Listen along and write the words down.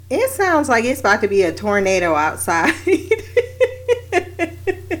It sounds like it's about to be a tornado outside.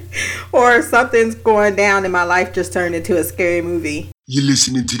 Or something's going down and my life just turned into a scary movie. You're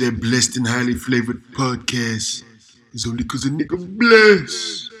listening to that blessed and highly flavored podcast. It's only because a nigga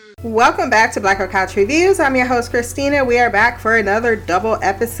blessed. Welcome back to Black Girl Couch Reviews. I'm your host, Christina. We are back for another double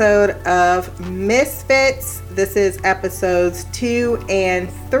episode of Misfits. This is episodes 2 and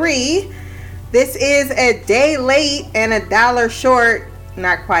 3. This is a day late and $1 short.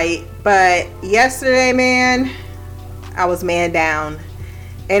 Not quite, but yesterday, man, I was man down.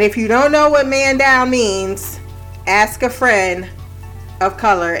 And if you don't know what man down means, ask a friend of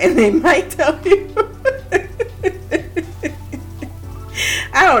color and they might tell you.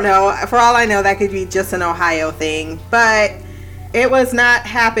 I don't know. For all I know, that could be just an Ohio thing. But it was not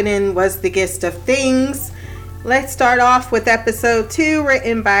happening was the gist of things. Let's start off with episode 2,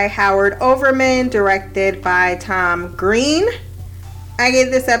 written by Howard Overman, directed by Tom Green. I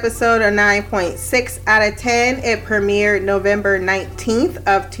gave this episode a 9.6 out of 10. It premiered November 19th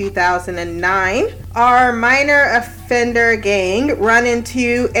of 2009. Our minor offender gang run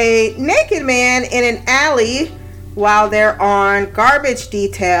into a naked man in an alley while they're on garbage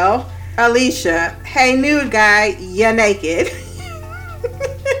detail. Alicia, hey nude guy, you're naked.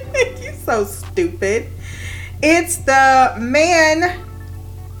 You're so stupid. It's the man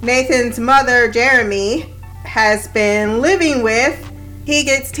Nathan's mother, Jeremy, has been living with. He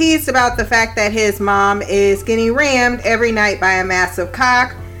gets teased about the fact that his mom is getting rammed every night by a massive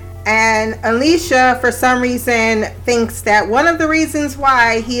cock. And Alicia, for some reason, thinks that one of the reasons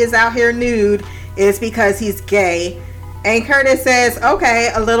why he is out here nude is because he's gay. And Curtis says, okay,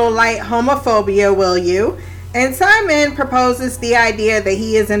 a little light homophobia, will you? And Simon proposes the idea that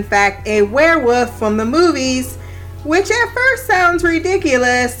he is in fact a werewolf from the movies, which at first sounds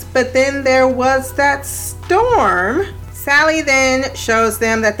ridiculous, but then there was that storm. Sally then shows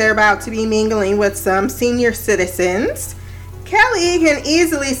them that they're about to be mingling with some senior citizens. Kelly can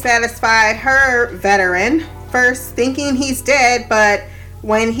easily satisfy her veteran, first thinking he's dead, but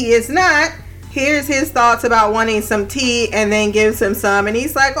when he is not, hears his thoughts about wanting some tea and then gives him some, and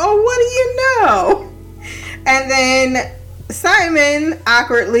he's like, oh, what do you know? And then Simon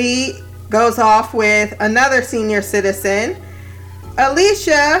awkwardly goes off with another senior citizen.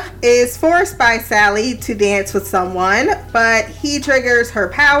 Alicia is forced by Sally to dance with someone, but he triggers her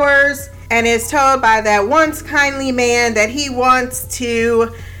powers and is told by that once kindly man that he wants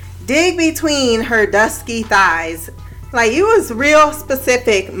to dig between her dusky thighs. Like, you was real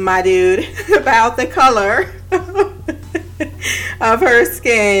specific, my dude, about the color of her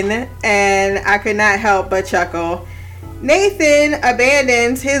skin, and I could not help but chuckle. Nathan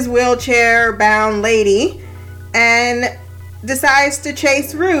abandons his wheelchair-bound lady and decides to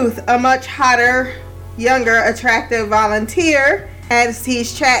chase Ruth, a much hotter, younger, attractive volunteer. As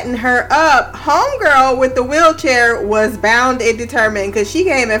he's chatting her up, homegirl with the wheelchair was bound and determined because she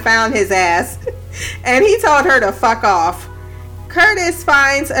came and found his ass. And he told her to fuck off. Curtis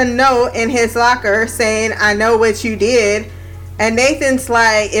finds a note in his locker saying, I know what you did. And Nathan's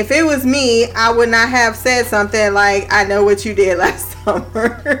like, if it was me, I would not have said something like, I know what you did last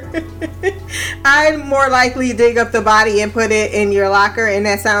summer. I'd more likely dig up the body and put it in your locker. And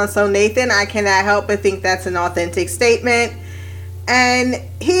that sounds so Nathan. I cannot help but think that's an authentic statement. And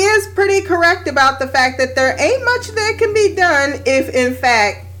he is pretty correct about the fact that there ain't much that can be done if, in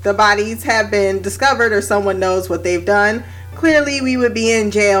fact, the bodies have been discovered or someone knows what they've done. Clearly, we would be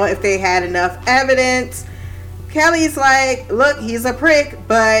in jail if they had enough evidence. Kelly's like, look, he's a prick,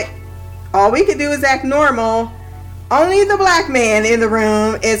 but all we could do is act normal. Only the black man in the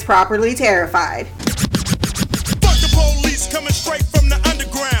room is properly terrified. Fuck the police coming straight from the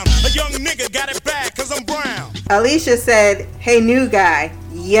underground. A young nigga got it bad cause I'm brown. Alicia said, hey, new guy,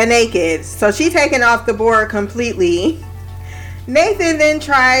 you're naked. So she taken off the board completely. Nathan then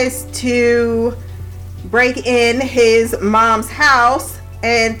tries to break in his mom's house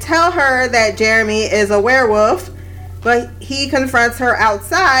and tell her that Jeremy is a werewolf, but he confronts her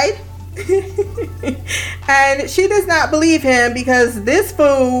outside. And she does not believe him because this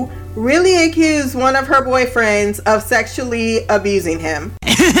fool really accused one of her boyfriends of sexually abusing him.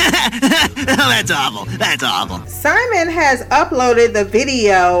 That's awful. That's awful. Simon has uploaded the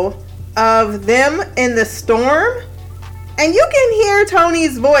video of them in the storm, and you can hear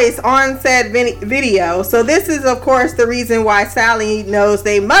Tony's voice on said video. So this is, of course, the reason why Sally knows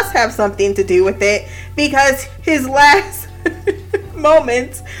they must have something to do with it, because his last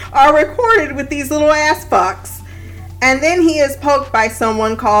moments are recorded with these little ass fucks. And then he is poked by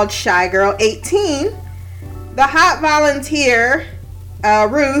someone called Shy Girl 18. The hot volunteer,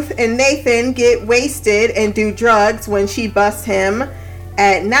 Ruth, and Nathan get wasted and do drugs when she busts him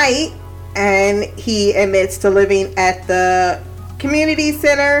at night, and he admits to living at the community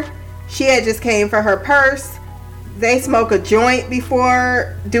center. She had just came for her purse. They smoke a joint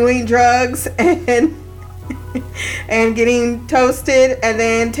before doing drugs and getting toasted, and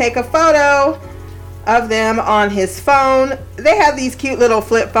then take a photo of them on his phone. They have these cute little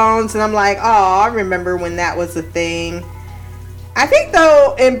flip phones, and I'm like, oh, I remember when that was a thing. I think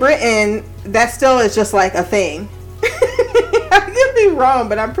though in Britain that still is just like a thing. I could be wrong,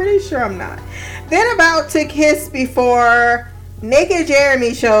 but I'm pretty sure I'm not. Then about to kiss before naked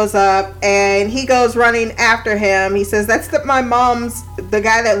Jeremy shows up, and he goes running after him. He says, that's the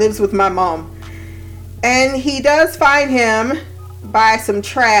guy that lives with my mom. And he does find him by some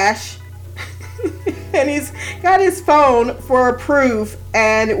trash. And he's got his phone for proof,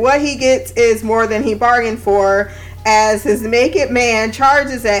 and what he gets is more than he bargained for, as his naked man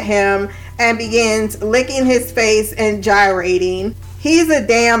charges at him and begins licking his face and gyrating. He's a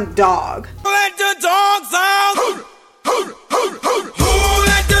damn dog. Let the dogs out! Who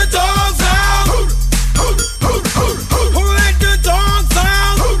let the dogs out? Who let the dogs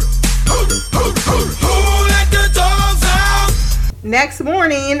out? Who let the dogs out? Next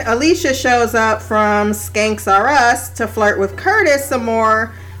morning, Alicia shows up from Skanks R Us to flirt with Curtis some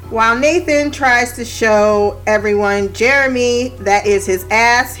more, while Nathan tries to show everyone Jeremy, that is his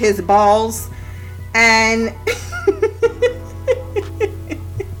ass, his balls, and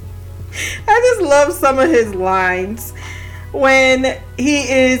I just love some of his lines. When he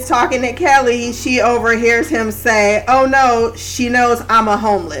is talking to Kelly, she overhears him say, oh no, she knows I'm a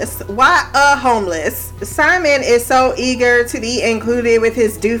homeless. Why a homeless? Simon is so eager to be included with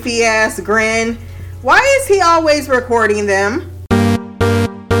his doofy ass grin. Why is he always recording them?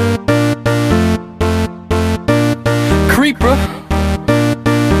 Creeper.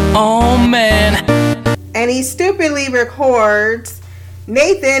 Oh man. And he stupidly records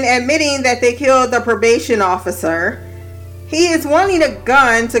Nathan admitting that they killed the probation officer. He is wanting a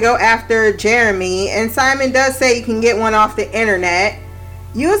gun to go after Jeremy, and Simon does say you can get one off the internet.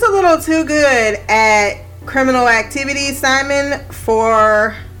 You was a little too good at criminal activity, Simon,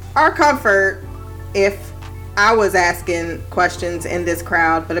 for our comfort if I was asking questions in this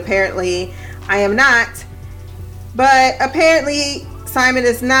crowd, but apparently I am not. But apparently Simon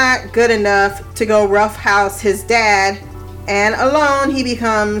is not good enough to go roughhouse his dad, and alone he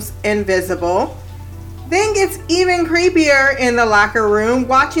becomes invisible. Then gets even creepier in the locker room,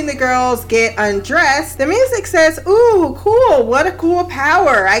 watching the girls get undressed. The music says, ooh, cool, what a cool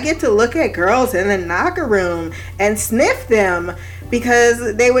power. I get to look at girls in the locker room and sniff them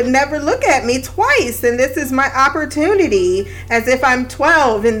because they would never look at me twice, and this is my opportunity, as if I'm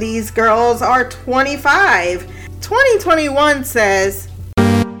 12 and these girls are 25. 2021 says,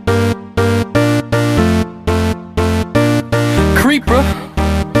 Creeper.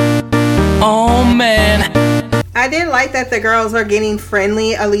 Oh man. I did like that the girls are getting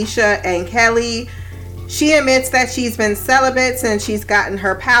friendly, Alicia and Kelly. She admits that she's been celibate since she's gotten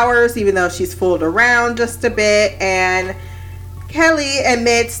her powers, even though she's fooled around just a bit. And Kelly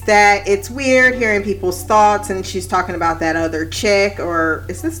admits that it's weird hearing people's thoughts, and she's talking about that other chick, or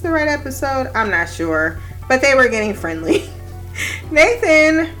is this the right episode? I'm not sure. But they were getting friendly.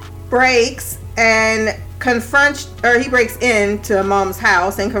 Nathan breaks and he breaks into Mom's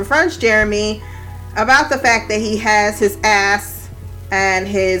house and confronts Jeremy about the fact that he has his ass and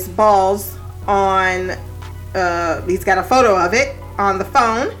his balls on, he's got a photo of it on the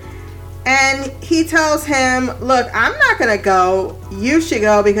phone, and he tells him, look, I'm not gonna go, you should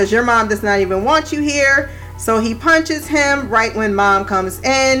go because your mom does not even want you here. So he punches him right when Mom comes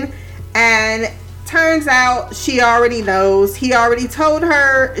in, and turns out she already knows. He already told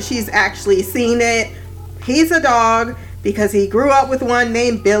her. She's actually seen it. He's a dog because he grew up with one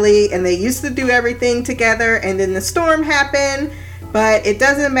named Billy, and they used to do everything together, and then the storm happened. But it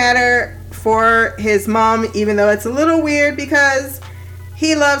doesn't matter for his mom, even though it's a little weird because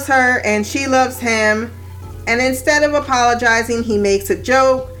he loves her and she loves him. And instead of apologizing, he makes a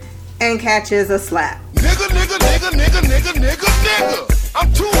joke and catches a slap. Nigga, nigga, nigga, nigga, nigga, nigga, nigga. I'm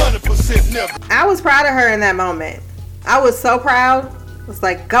 200% nigga. I was proud of her in that moment. I was so proud. I was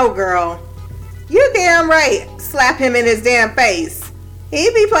like, go girl. You damn right. Slap him in his damn face. He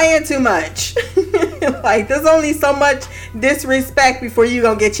be playing too much. Like, there's only so much disrespect before you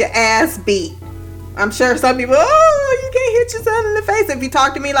gonna get your ass beat. I'm sure some people, oh, you can't hit your son in the face. If you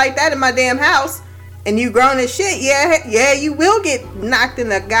talk to me like that in my damn house and you grown as shit, yeah, you will get knocked in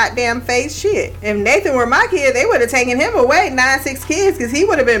the goddamn face. Shit. If Nathan were my kid, they would have taken him away, 9-6 kids, because he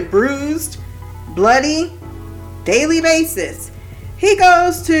would have been bruised, bloody, daily basis. He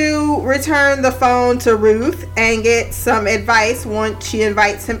goes to return the phone to Ruth and get some advice once she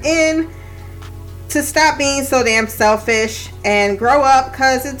invites him in to stop being so damn selfish and grow up,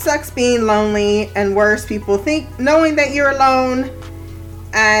 because it sucks being lonely, and worse, people think knowing that you're alone.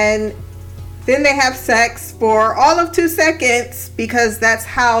 And then they have sex for all of 2 seconds, because that's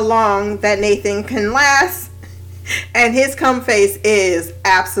how long that Nathan can last. And his cum face is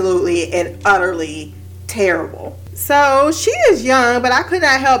absolutely and utterly terrible. So she is young, but I could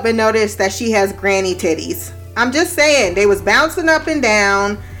not help but notice that she has granny titties. I'm just saying, they was bouncing up and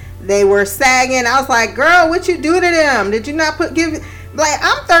down. They were sagging. I was like, girl, what you do to them? Did you not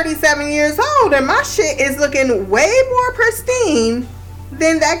I'm 37 years old and my shit is looking way more pristine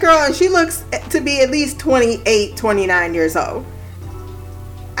than that girl. And she looks to be at least 28, 29 years old.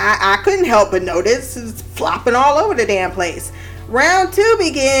 I couldn't help but notice. It's flopping all over the damn place. Round 2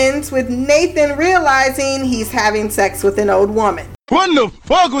 begins with Nathan realizing he's having sex with an old woman. What the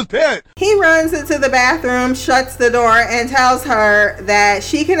fuck was that? He runs into the bathroom, shuts the door, and tells her that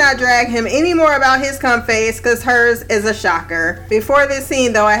she cannot drag him anymore about his cum face because hers is a shocker. Before this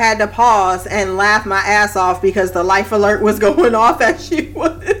scene, though, I had to pause and laugh my ass off because the life alert was going off as she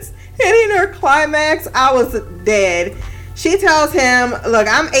was hitting her climax. I was dead. She tells him, look,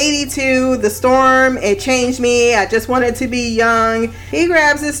 I'm 82. The storm, it changed me. I just wanted to be young. He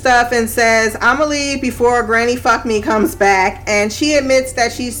grabs his stuff and says, I'ma leave before Granny Fuck Me comes back. And she admits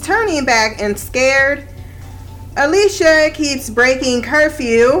that she's turning back and scared. Alicia keeps breaking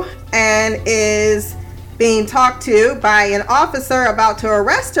curfew and is being talked to by an officer about to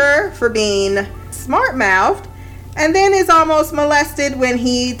arrest her for being smart-mouthed. And then is almost molested when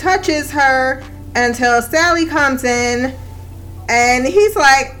he touches her until Sally comes in. And he's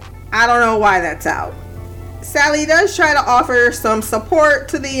like, I don't know why that's out. Sally does try to offer some support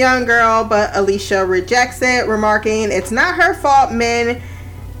to the young girl, but Alicia rejects it, remarking it's not her fault men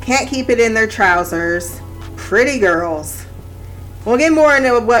can't keep it in their trousers. Pretty girls. We'll get more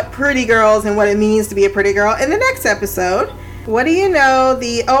into what pretty girls and what it means to be a pretty girl in the next episode. What do you know?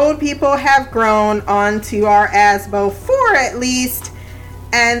 The old people have grown onto our Asbo 4 at least.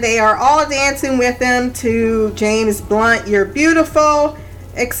 And they are all dancing with them to James Blunt, You're Beautiful,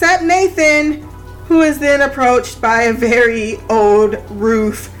 except Nathan, who is then approached by a very old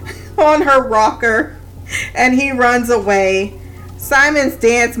Ruth on her rocker, and he runs away. Simon's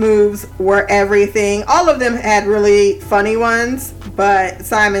dance moves were everything. All of them had really funny ones, but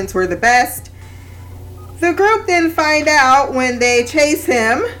Simon's were the best. The group then find out when they chase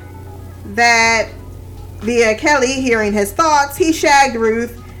him that via Kelly hearing his thoughts, he shagged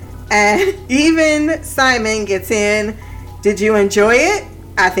Ruth, and even Simon gets in. Did you enjoy it?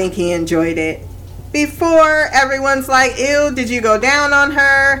 I think he enjoyed it. Before everyone's like, ew, did you go down on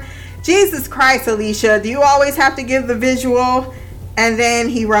her? Jesus Christ, Alicia, do you always have to give the visual? And then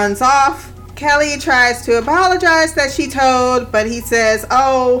he runs off. Kelly tries to apologize that she told, but he says,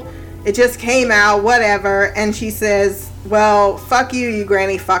 oh, it just came out, whatever. And she says, well, fuck you, you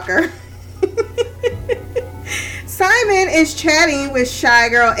granny fucker. Simon is chatting with Shy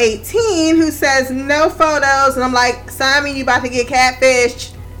Girl 18, who says no photos, and I'm like, Simon, you about to get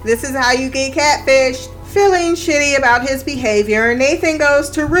catfished. This is how you get catfished. Feeling shitty about his behavior, Nathan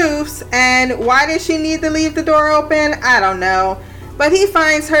goes to Ruth's, and why does she need to leave the door open? I don't know. But he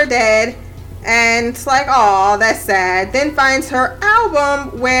finds her dead, and it's like, oh, that's sad. Then finds her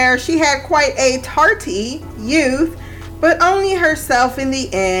album where she had quite a tarty youth, but only herself in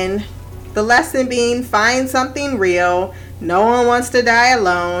the end. The lesson being, find something real. No one wants to die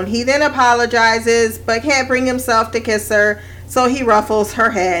alone. He then apologizes, but can't bring himself to kiss her, so he ruffles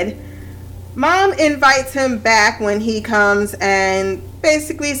her head. Mom invites him back when he comes and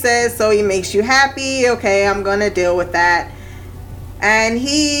basically says, so he makes you happy? Okay, I'm gonna deal with that. And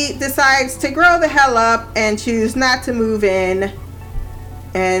he decides to grow the hell up and choose not to move in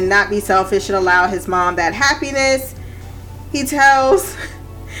and not be selfish and allow his mom that happiness. He tells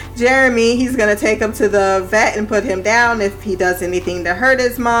Jeremy he's gonna take him to the vet and put him down if he does anything to hurt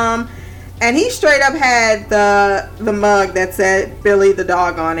his mom. And he straight up had the mug that said Billy the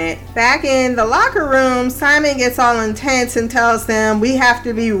dog on it. Back in the locker room, Simon gets all intense and tells them we have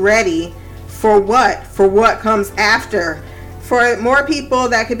to be ready for what? For what comes after. For more people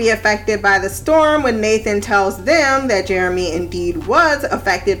that could be affected by the storm, when Nathan tells them that Jeremy indeed was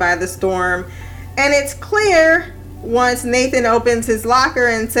affected by the storm. And it's clear once Nathan opens his locker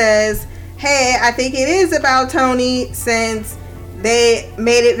and says, hey, I think it is about Tony, since they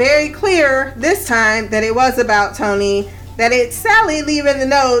made it very clear this time that it was about Tony, that it's Sally leaving the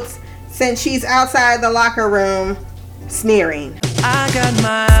notes since she's outside the locker room sneering. I got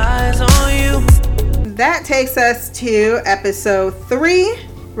my eyes on you. that takes us to episode 3,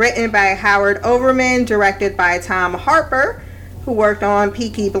 written by Howard Overman, directed by Tom Harper, who worked on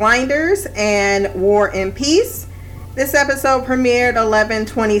Peaky Blinders and War and Peace. This episode premiered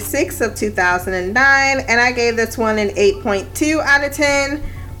 11/26 of 2009, and I gave this one an 8.2 out of 10.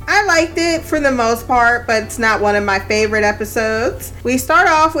 I liked it for the most part, but it's not one of my favorite episodes. We start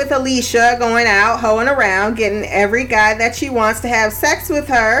off with Alicia going out, hoeing around, getting every guy that she wants to have sex with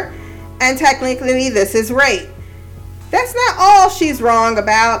her, and technically this is rape. That's not all she's wrong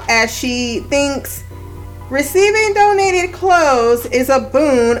about, as she thinks receiving donated clothes is a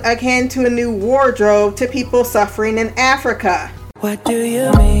boon akin to a new wardrobe to people suffering in Africa. What do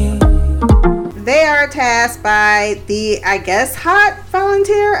you mean? They are tasked by the, I guess, hot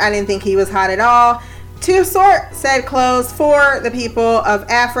volunteer, I didn't think he was hot at all, to sort said clothes for the people of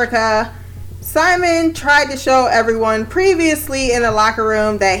Africa. Simon tried to show everyone previously in the locker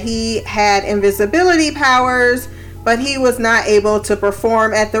room that he had invisibility powers, but he was not able to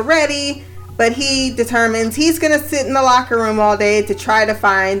perform at the ready. But he determines he's going to sit in the locker room all day to try to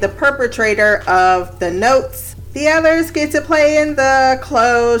find the perpetrator of the notes. The others get to play in the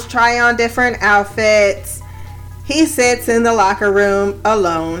clothes, try on different outfits. He sits in the locker room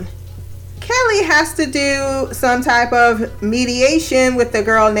alone. Kelly has to do some type of mediation with the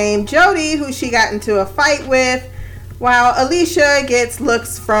girl named Jody, who she got into a fight with, while Alicia gets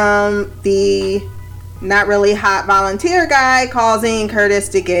looks from the not really hot volunteer guy, causing Curtis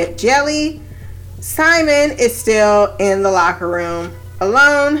to get jelly. Simon is still in the locker room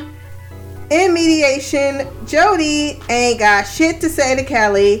alone. In mediation, Jody ain't got shit to say to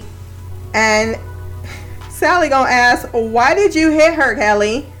Kelly, and Sally gonna ask, why did you hit her,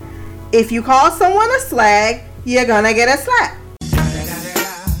 Kelly? If you call someone a slag, you're gonna get a slap.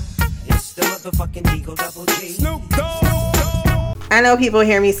 It's the motherfucking Eagle Double G. Snoop Dogg. I know people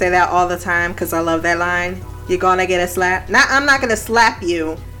hear me say that all the time because I love that line. You're gonna get a slap. I'm not gonna slap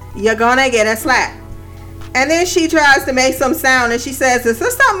you. You're gonna get a slap. And then she tries to make some sound and she says, is there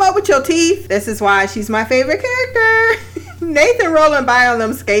something up with your teeth? This is why she's my favorite character. Nathan rolling by on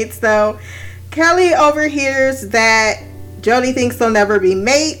them skates though. Kelly overhears that Jody thinks they'll never be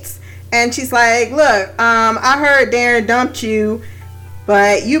mates. And she's like, look, I heard Darren dumped you,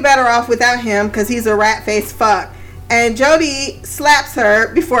 but you better off without him because he's a rat-faced fuck. And Jody slaps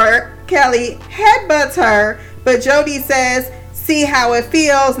her before Kelly headbutts her. But Jody says, see how it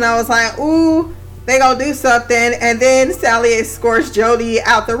feels. And I was like, ooh, they gonna do something. And then Sally escorts Jody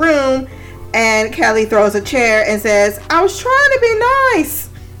out the room. And Kelly throws a chair and says, I was trying to be nice.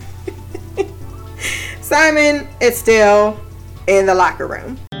 Simon is still in the locker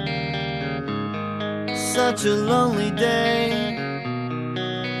room. Such a lonely day,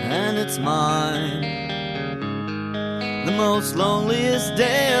 and it's mine. The most loneliest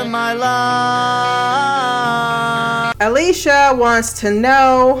day of my life. Alicia wants to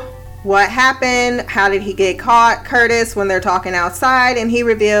know what happened. How did he get caught? Curtis, when they're talking outside, and he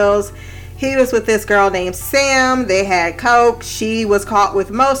reveals he was with this girl named Sam. They had coke. She was caught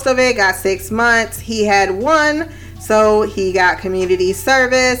with most of it, got 6 months. He had 1, so he got community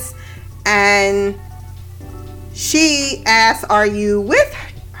service. And she asks, are you with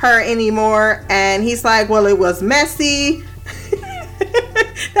her anymore? And he's like, well, it was messy.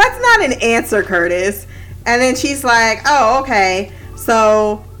 That's not an answer, Curtis. And then she's like, oh, okay,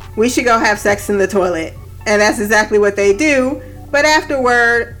 so we should go have sex in the toilet. And that's exactly what they do. But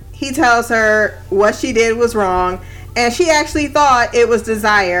afterward, he tells her what she did was wrong, and she actually thought it was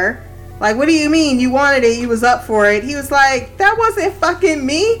desire. Like, what do you mean? You wanted it, you was up for it. He was like, that wasn't fucking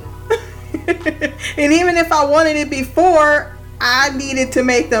me. And even if I wanted it before, I needed to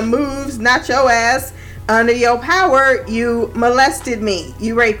make the moves, not your ass. Under your power, you molested me.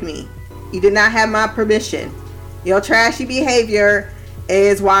 You raped me. You did not have my permission. Your trashy behavior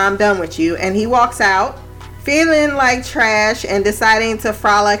is why I'm done with you. And he walks out, feeling like trash and deciding to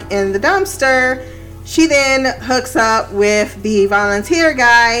frolic in the dumpster. She then hooks up with the volunteer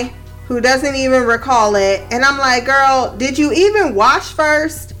guy who doesn't even recall it. And I'm like, girl, did you even wash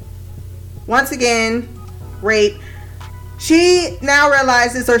first? Once again, rape. She now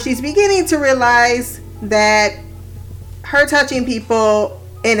realizes, or she's beginning to realize, that her touching people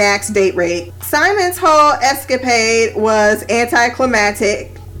enacts date rape. Simon's whole escapade was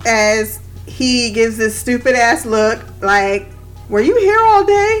anticlimactic as he gives this stupid ass look like, were you here all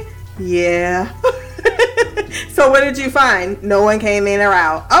day? Yeah. So what did you find? No one came in or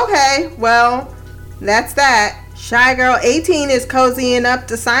out. Okay, well, that's that. Shy Girl 18 is cozying up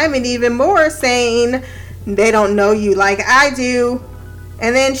to Simon even more, saying they don't know you like I do.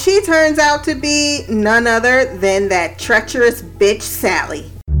 And then she turns out to be none other than that treacherous bitch Sally.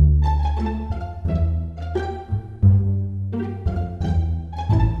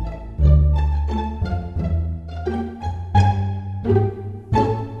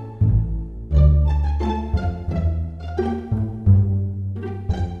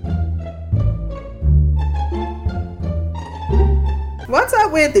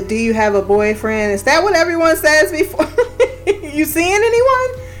 up with the "Do you have a boyfriend?" Is that what everyone says before? You seeing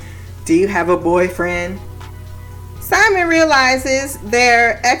anyone? Do you have a boyfriend? Simon realizes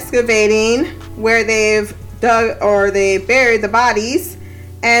they're excavating where they've dug or they buried the bodies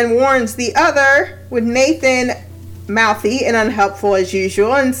and warns the other, with Nathan mouthy and unhelpful as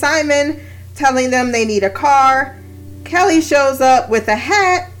usual, and Simon telling them they need a car. Kelly shows up with a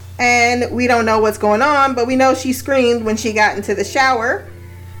hat, and we don't know what's going on, but we know she screamed when she got into the shower.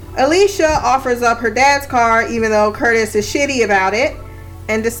 Alicia offers up her dad's car, even though Curtis is shitty about it,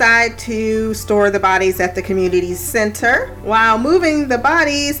 and decide to store the bodies at the community center. While moving the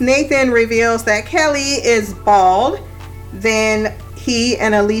bodies, Nathan reveals that Kelly is bald. Then he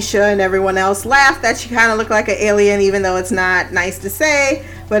and Alicia and everyone else laugh that she kind of looked like an alien, even though it's not nice to say,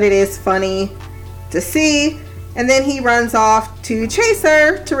 but it is funny to see. And then he runs off to chase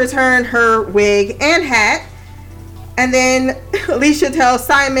her to return her wig and hat. And then Alicia tells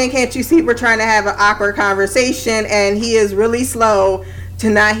Simon, "Can't you see we're trying to have an awkward conversation?" And he is really slow to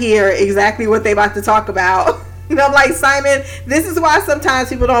not hear exactly what they about to talk about. And I'm like, Simon, this is why sometimes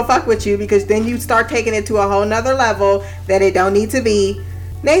people don't fuck with you, because then you start taking it to a whole nother level that it don't need to be.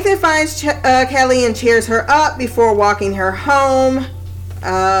 Nathan finds Kelly and cheers her up before walking her home.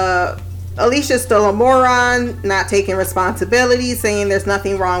 Alicia's still a moron, not taking responsibility, saying there's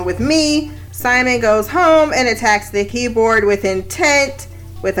nothing wrong with me. Simon goes home and attacks the keyboard with intent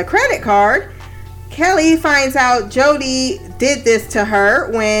with a credit card. Kelly finds out Jody did this to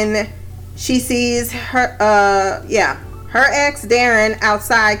her when she sees her ex Darren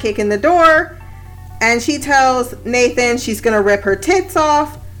outside kicking the door, and she tells Nathan she's gonna rip her tits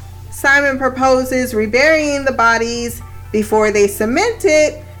off. Simon proposes reburying the bodies before they cement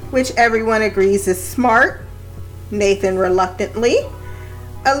it, which everyone agrees is smart. Nathan reluctantly.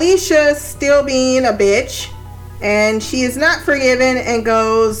 Alicia still being a bitch, and she is not forgiven and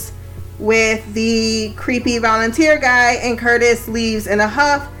goes with the creepy volunteer guy, and Curtis leaves in a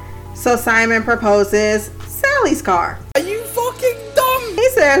huff, so Simon proposes Sally's car. Are you fucking dumb? He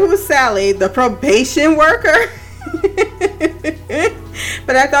said, "Who's Sally? The probation worker?"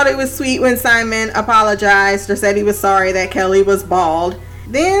 But I thought it was sweet when Simon apologized or said he was sorry that Kelly was bald.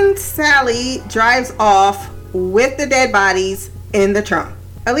 Then Sally drives off with the dead bodies in the trunk.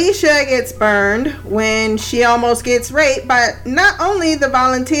 Alicia gets burned when she almost gets raped by not only the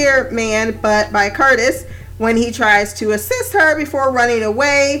volunteer man, but by Curtis when he tries to assist her before running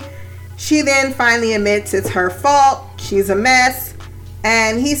away. She then finally admits it's her fault. She's a mess.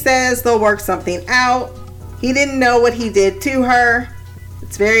 And he says they'll work something out. He didn't know what he did to her.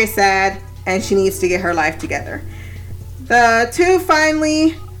 It's very sad, and she needs to get her life together. The two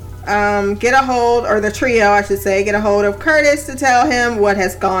finally get a hold, or the trio I should say, get a hold of Curtis to tell him what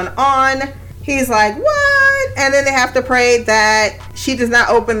has gone on. He's like, "What?" And then they have to pray that she does not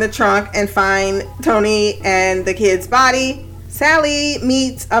open the trunk and find Tony and the kid's body. Sally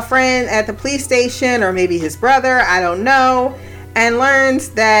meets a friend at the police station, or maybe his brother, I don't know, and learns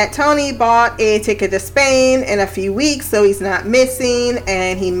that Tony bought a ticket to Spain in a few weeks, so he's not missing,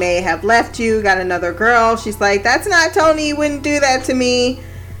 and he may have left you, got another girl. She's like, "That's not Tony, he wouldn't do that to me."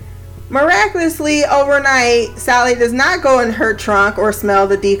 Miraculously, overnight, Sally does not go in her trunk or smell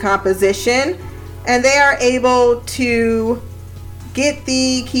the decomposition, and they are able to get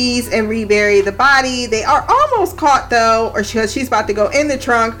the keys and rebury the body. They are almost caught though, or because she's about to go in the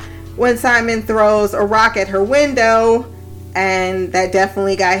trunk when Simon throws a rock at her window, and that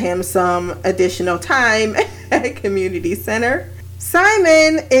definitely got him some additional time at community center.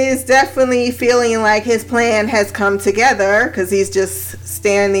 Simon is definitely feeling like his plan has come together, because he's just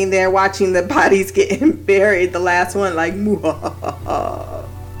standing there watching the bodies getting buried, the last one like muhahaha.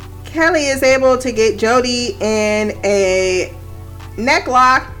 Kelly is able to get Jody in a neck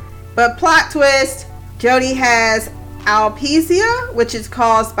lock, but plot twist, Jody has alopecia, which is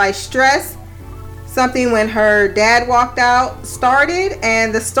caused by stress, something when her dad walked out started,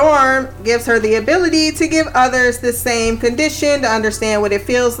 and the storm gives her the ability to give others the same condition, to understand what it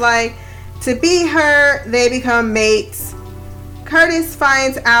feels like to be her. They become mates. Curtis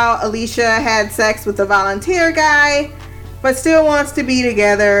finds out Alicia had sex with the volunteer guy, but still wants to be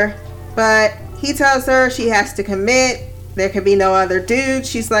together, but he tells her she has to commit. There can be no other dude.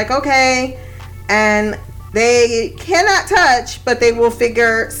 She's like, okay, and they cannot touch, but they will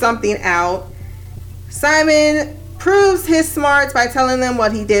figure something out. Simon proves his smarts by telling them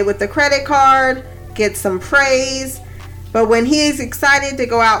what he did with the credit card, gets some praise, but when he is excited to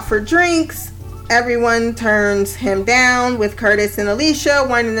go out for drinks, everyone turns him down, with Curtis and Alicia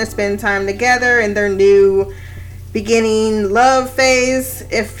wanting to spend time together in their new beginning love phase,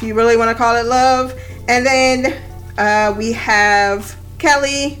 if you really want to call it love. And then we have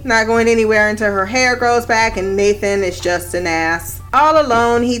Kelly not going anywhere until her hair grows back, and Nathan is just an ass. All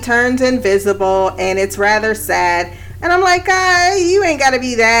alone, he turns invisible, and it's rather sad. And I'm like, guy, you ain't gotta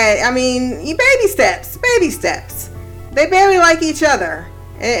be that. I mean, you baby steps. They barely like each other.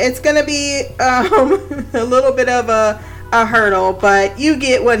 It's gonna be a little bit of a hurdle, but you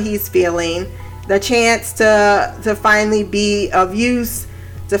get what he's feeling. The chance to finally be of use,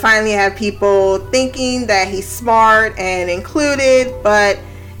 to finally have people thinking that he's smart and included, but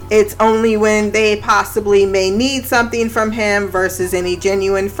it's only when they possibly may need something from him versus any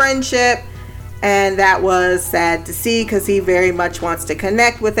genuine friendship. And that was sad to see, because he very much wants to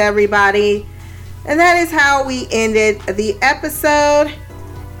connect with everybody. And that is how we ended the episode.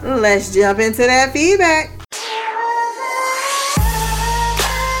 Let's jump into that feedback.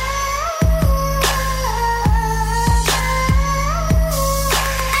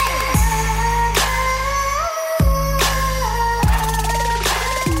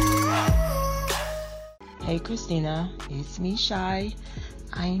 Hey Christina, it's me Shy.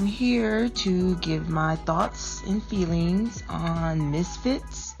 I'm here to give my thoughts and feelings on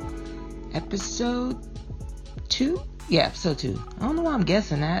Misfits episode 2. Yeah, episode 2. I don't know why I'm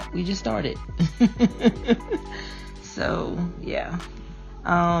guessing that. We just started. So, yeah.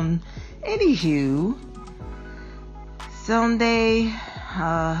 Anywho, Sunday,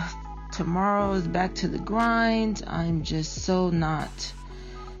 tomorrow is back to the grind. I'm just so not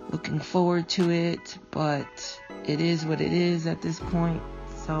looking forward to it, but it is what it is at this point.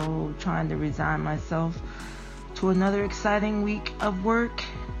 So trying to resign myself to another exciting week of work.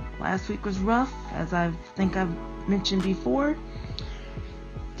 Last week was rough, as I think I've mentioned before.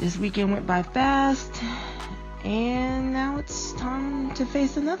 This weekend went by fast, and now it's time to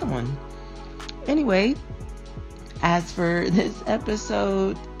face another one. Anyway, as for this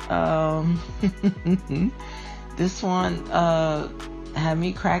episode, this one had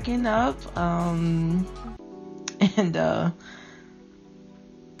me cracking up, and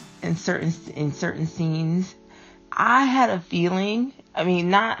in certain scenes, I had a feeling. I mean,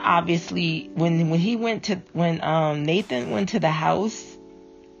 not obviously when Nathan went to the house,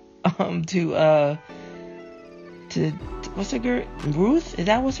 to what's her girl, Ruth? Is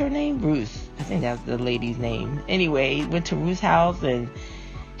that what's her name? Ruth. I think that's the lady's name. Anyway, went to Ruth's house, and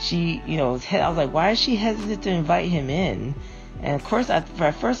she, I was like, why is she hesitant to invite him in? And of course, at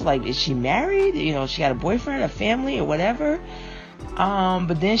first, like, is she married? She got a boyfriend, a family, or whatever.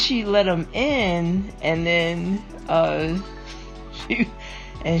 But then she let him in, and then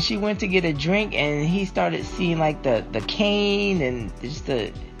she went to get a drink, and he started seeing like the cane and just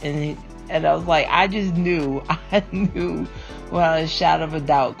and I was like, I knew without a shadow of a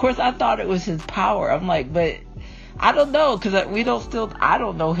doubt. Of course, I thought it was his power. I'm like, but I don't know, because I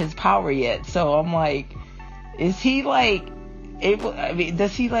don't know his power yet. So I'm like, is he like able? I mean,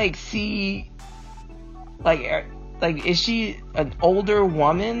 does he like see like is she an older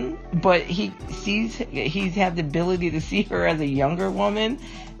woman, but he's had the ability to see her as a younger woman?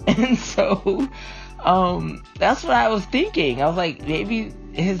 And so that's what I was thinking. I was like, maybe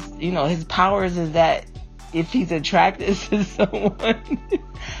his powers is that if he's attracted to someone.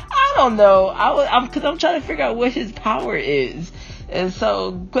 I don't know. Because I'm trying to figure out what his power is. And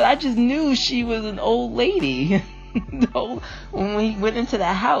so, but I just knew she was an old lady when we went into the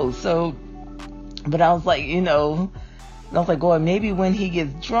house. So, but I was like, going, maybe when he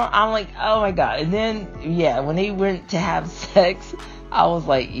gets drunk, I'm like, oh my God. And then, yeah, when they went to have sex, I was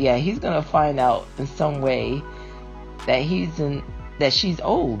like, yeah, he's going to find out in some way that she's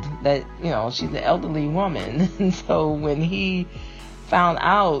old, that, she's an elderly woman. And so when he found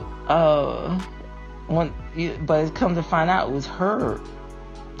out, but it come to find out it was her,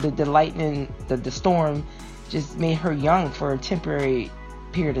 the lightning, the storm just made her young for a temporary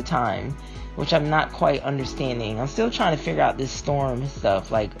period of time, which I'm not quite understanding. I'm still trying to figure out this storm stuff.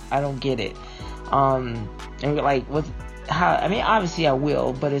 Like, I don't get it. And like, obviously I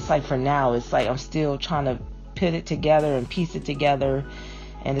will, but it's like for now, it's like I'm still trying to put it together and piece it together,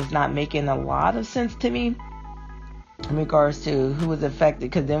 and it's not making a lot of sense to me in regards to who was affected.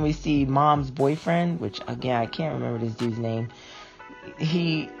 Because then we see mom's boyfriend, which again, I can't remember this dude's name.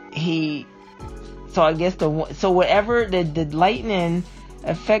 So I guess whatever the lightning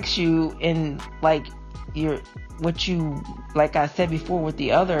affects you in, like, like I said before with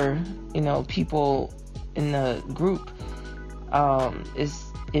the other, people in the group,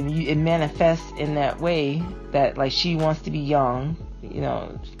 it manifests in that way that, like, she wants to be young,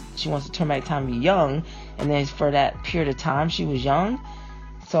 she wants to turn back time and be young, and then for that period of time she was young.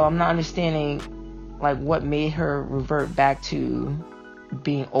 So I'm not understanding, like, what made her revert back to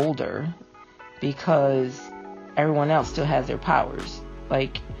being older, because everyone else still has their powers.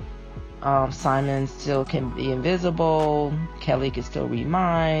 like Simon still can be invisible, Kelly can still read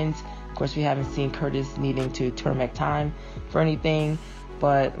minds. Of course, we haven't seen Curtis needing to turn back time for anything,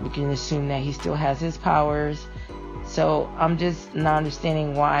 but we can assume that he still has his powers. So I'm just not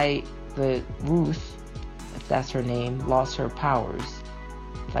understanding why the Ruth, if that's her name, lost her powers.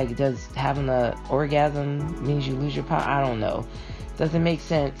 Like, does having an orgasm means you lose your power? I don't know. Doesn't make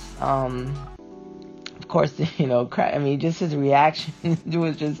sense. Of course, you know, I mean, just his reaction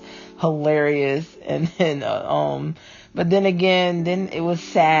was just hilarious. And then, but then again, then it was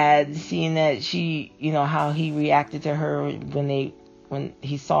sad seeing that she, you know, how he reacted to her when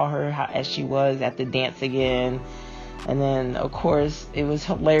he saw her as she was at the dance again. And then, of course, it was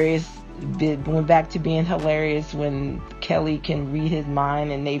hilarious. It went back to being hilarious when Kelly can read his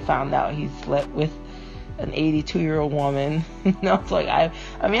mind and they found out he slept with an 82-year-old woman. You know, it's like, I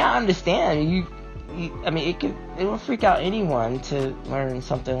mean, I understand. I mean, it will freak out anyone to learn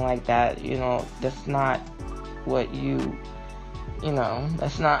something like that. You know, that's not what you know,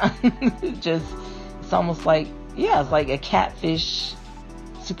 that's not just, it's almost like, yeah, it's like a catfish,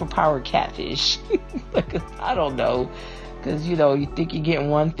 superpowered catfish. Like, I don't know. Because, you know, you think you're getting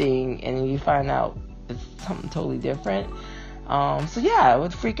one thing and then you find out it's something totally different. So, yeah, it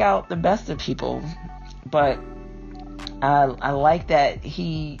would freak out the best of people. But I like that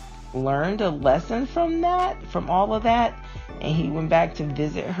he learned a lesson from all of that. And he went back to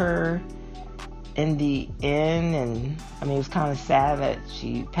visit her in the inn. And, I mean, it was kind of sad that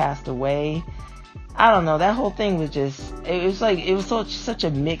she passed away. I don't know, that whole thing was just, it was such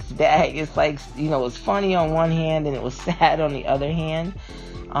a mixed bag. It's like, you know, it was funny on one hand and it was sad on the other hand.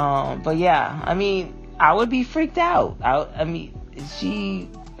 But yeah, I mean, I would be freaked out. I mean, she,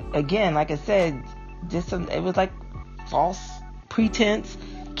 again, like I said, it was like false pretense,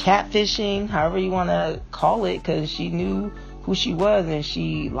 catfishing, however you want to call it, because she knew who she was and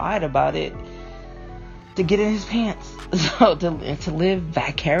she lied about it to get in his pants. So to live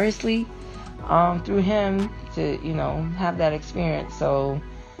vicariously through him, to, you know, have that experience. So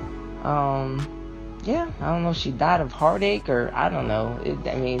yeah, I don't know if she died of heartache or I don't know.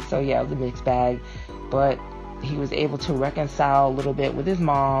 I mean, so yeah, it was a mixed bag. But he was able to reconcile a little bit with his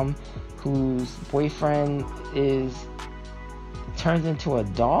mom, whose boyfriend turns into a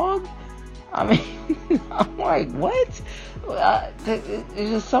dog. I mean, I'm like, what? It's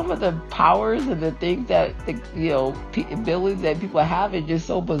just some of the powers and the things that, you know, abilities that people have is just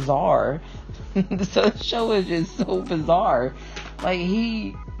so bizarre. So the show is just so bizarre. Like,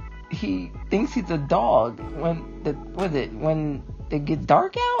 he thinks he's a dog when it gets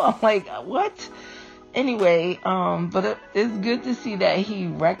dark out. I'm like, what? Anyway, but it's good to see that he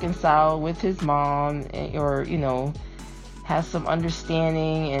reconciled with his mom, or, you know, has some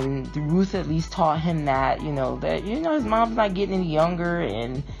understanding, and Ruth at least taught him that, you know, his mom's not getting any younger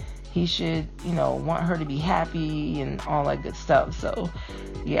and he should, you know, want her to be happy and all that good stuff. So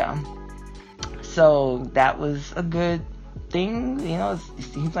yeah, so that was a good thing. You know, it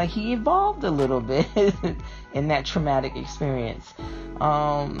seems like he evolved a little bit in that traumatic experience.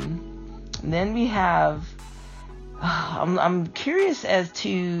 Then we have, I'm curious as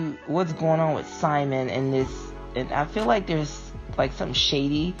to what's going on with Simon and this. And I feel like there's like something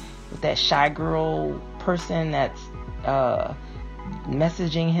shady with that shy girl person that's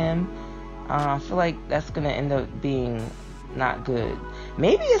messaging him. I feel like that's going to end up being not good.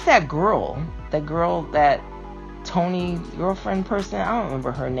 Maybe it's that girl, that Tony girlfriend person. I don't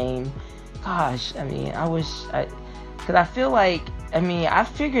remember her name. Gosh, I mean, because I feel like, I mean, I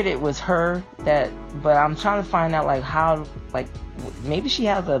figured it was her but I'm trying to find out like how, like maybe she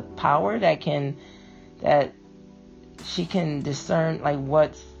has a power that she can discern like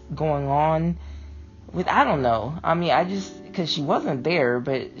what's going on with, I don't know. I mean, because she wasn't there,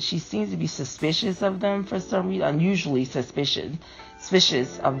 but she seems to be suspicious of them for some reason, unusually suspicious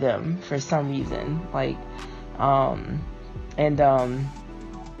of them for some reason. Like,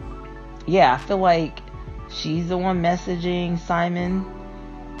 yeah, I feel like she's the one messaging Simon.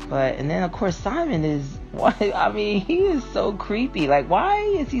 And then of course Simon I mean, he is so creepy. Like, why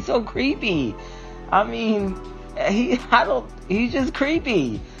is he so creepy? I mean, he's just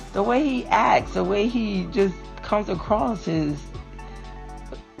creepy. The way he acts, the way he just comes across it's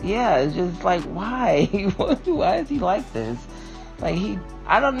just like, why? Why is he like this? Like,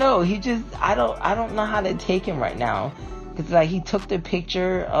 I don't know. I don't know how to take him right now. Cause like, he took the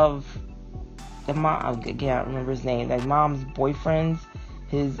picture of the mom, again, I don't remember his name, like mom's boyfriend's,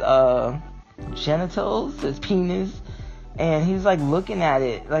 his genitals, his penis. And he was like looking at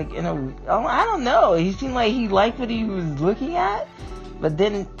it, like I don't know. He seemed like he liked what he was looking at. But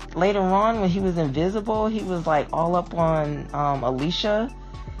then later on, when he was invisible, he was like all up on Alicia.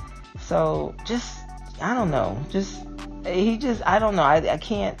 So just, I don't know. I don't know. I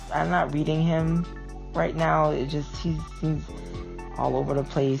can't, I'm not reading him right now. It just, he's all over the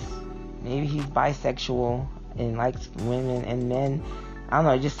place. Maybe he's bisexual and likes women and men. I don't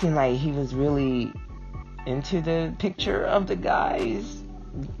know. It just seemed like he was really into the picture of the guy's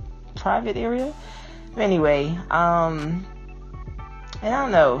private area. But anyway, and I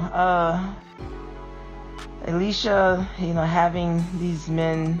don't know, Alicia, having these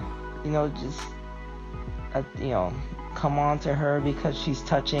men, just, come on to her because she's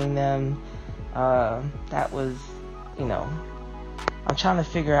touching them, that was, I'm trying to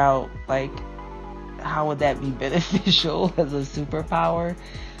figure out, like, how would that be beneficial as a superpower?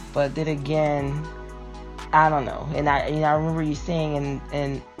 But then again, I don't know. And I remember you saying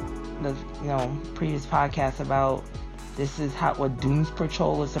in the previous podcast about this is what Doom's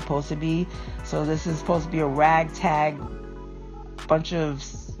Patrol is supposed to be. So this is supposed to be a ragtag bunch of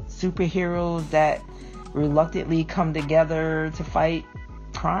superheroes that reluctantly come together to fight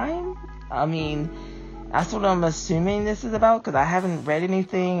crime. I mean, that's what I'm assuming this is about, because I haven't read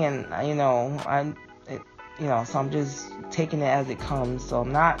anything, and so I'm just taking it as it comes. So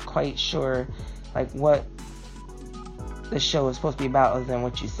I'm not quite sure like what the show is supposed to be about other than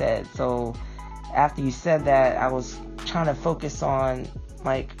what you said. So after you said that, I was trying to focus on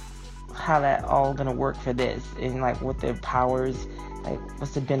like how that all gonna work for this, and like what their powers, like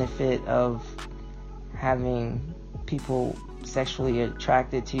what's the benefit of having people sexually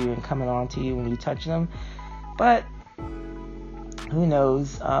attracted to you and coming on to you when you touch them. But who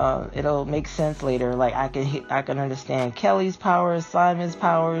knows, it'll make sense later. Like I can understand Kelly's powers, Simon's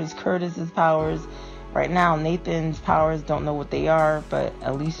powers, Curtis's powers. Right now Nathan's powers, don't know what they are, but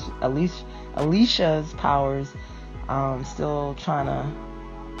Alicia's powers, still trying to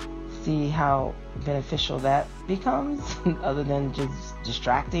see how beneficial that becomes other than just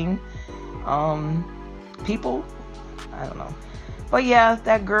distracting people. I don't know. But yeah,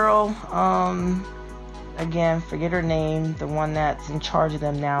 that girl, again, forget her name, the one that's in charge of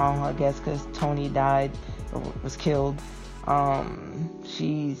them now, I guess, because Tony died or was killed.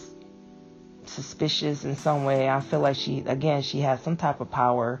 She's suspicious in some way. I feel like she has some type of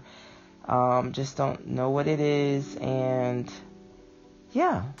power. Just don't know what it is. And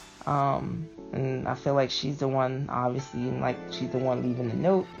yeah, and I feel like she's the one, obviously, and like she's the one leaving the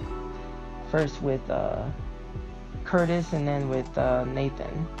note first with Curtis and then with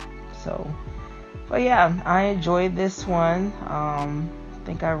Nathan. So, but yeah, I enjoyed this one. I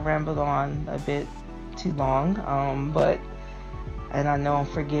think I rambled on a bit too long, and I know I'm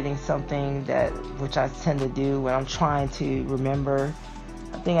forgetting something which I tend to do when I'm trying to remember.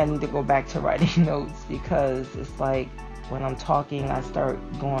 I think I need to go back to writing notes, because it's like when I'm talking, I start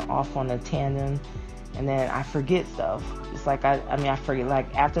going off on a tangent, and then I forget stuff. It's like I forget,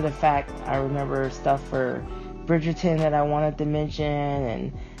 like after the fact, I remember stuff for Bridgerton that I wanted to mention,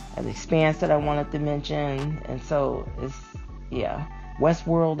 and The Expanse that I wanted to mention, and so it's, yeah,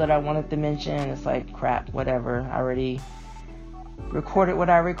 Westworld that I wanted to mention. It's like, crap, whatever, I already recorded what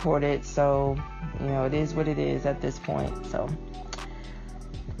I recorded, so it is what it is at this point. So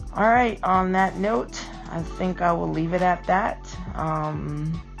alright, on that note, I think I will leave it at that.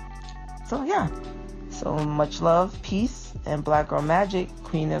 So yeah, so much love, peace, and Black Girl Magic,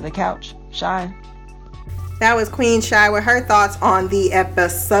 Queen of the Couch, Shy. That was Queen Shy with her thoughts on the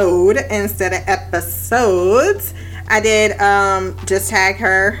episode instead of episodes. I did just tag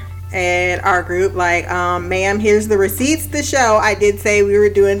her in our group, like, ma'am, here's the receipts to show I did say we were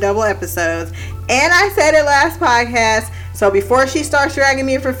doing double episodes. And I said it last podcast, so before she starts dragging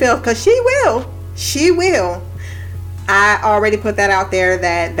me for filth, because she will, I already put that out there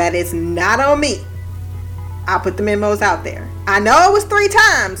that is not on me. I'll put the memos out there. I know it was 3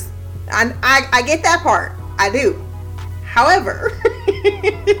 times. I get that part. I do. However,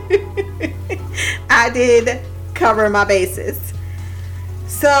 I did cover my bases.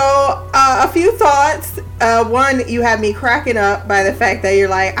 So, a few thoughts. One, you had me cracking up by the fact that you're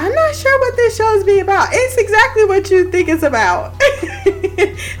like, I'm not sure what this show's be about. It's exactly what you think it's about.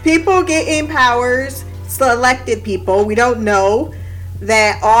 People getting powers, selected people. We don't know,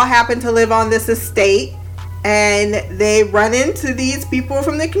 that all happen to live on this estate, and they run into these people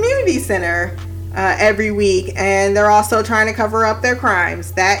from the community center every week, and they're also trying to cover up their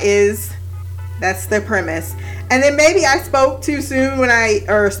crimes. That's the premise. And then maybe I spoke too soon when I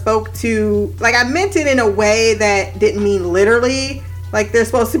meant it in a way that didn't mean literally, like they're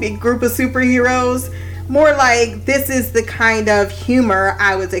supposed to be a group of superheroes. More like this is the kind of humor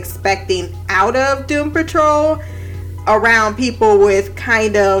I was expecting out of Doom Patrol. around people with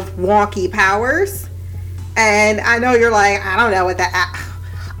kind of wonky powers. And I know you're like, I don't know what that...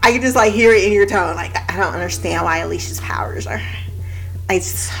 I can just like hear it in your tone. Like, I don't understand why Alicia's powers are...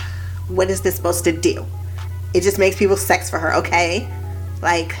 what is this supposed to do? It just makes people sex for her, okay?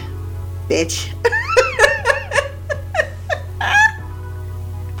 Like, bitch.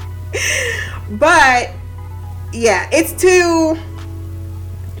 But, yeah, it's too...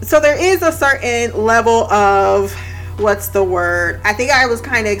 So there is a certain level of... What's the word? I think I was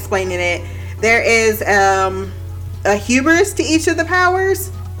kind of explaining it. There is a hubris to each of the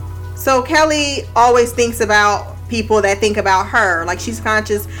powers. So Kelly always thinks about people that think about her. Like, she's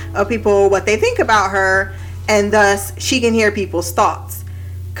conscious of people, what they think about her, and thus she can hear people's thoughts.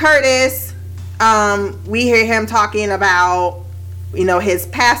 Curtis, we hear him talking about, you know, his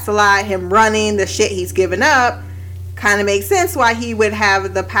past a lot, him running, the shit he's given up. Kind of makes sense why he would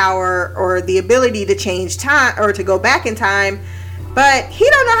have the power or the ability to change time or to go back in time. But he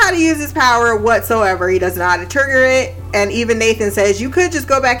don't know how to use his power whatsoever. He doesn't know how to trigger it. And even Nathan says, you could just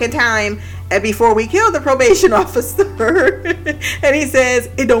go back in time and before we kill the probation officer. And he says,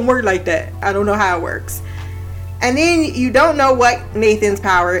 it don't work like that. I don't know how it works. And then you don't know what Nathan's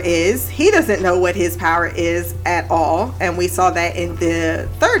power is. He doesn't know what his power is at all. And we saw that in the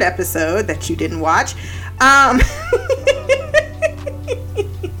third episode that you didn't watch.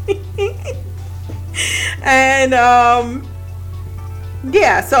 And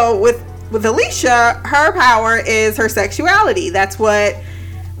yeah, so with Alicia, her power is her sexuality. That's what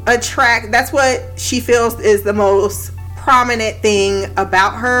she feels is the most prominent thing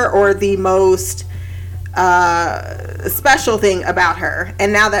about her, or the most special thing about her.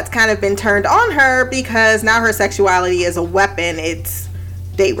 And now that's kind of been turned on her because now her sexuality is a weapon. It's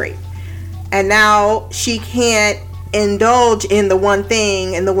date rape. And now she can't indulge in the one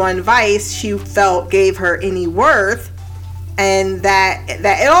thing and the one vice she felt gave her any worth, and that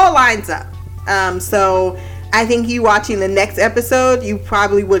it all lines up. So I think you watching the next episode, you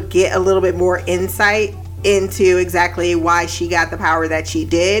probably would get a little bit more insight into exactly why she got the power that she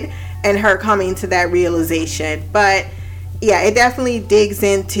did and her coming to that realization. But yeah, it definitely digs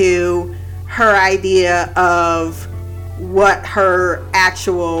into her idea of what her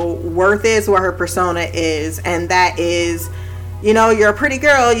actual worth is, what her persona is, and that is, you know, you're a pretty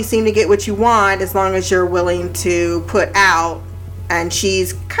girl, you seem to get what you want as long as you're willing to put out. And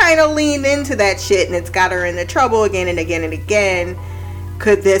she's kind of leaned into that shit, and it's got her into trouble again and again and again.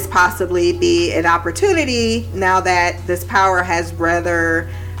 Could this possibly be an opportunity now that this power has rather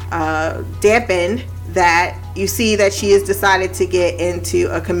dampened, that you see that she has decided to get into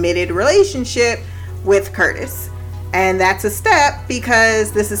a committed relationship with Curtis? And that's a step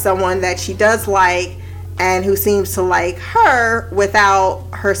because this is someone that she does like and who seems to like her without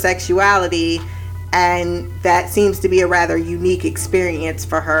her sexuality. And that seems to be a rather unique experience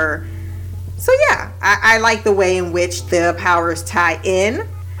for her. So yeah, I like the way in which the powers tie in.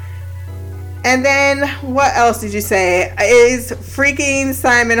 And then what else did you say? Is freaking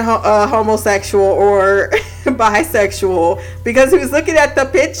Simon homosexual or bisexual? Because he was looking at the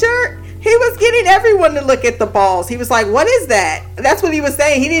picture. He was getting everyone to look at the balls. He was like, what is that? That's what he was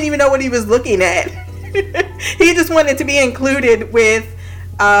saying. He didn't even know what he was looking at. He just wanted to be included with,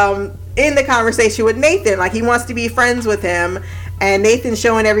 in the conversation with Nathan. Like, he wants to be friends with him. And Nathan's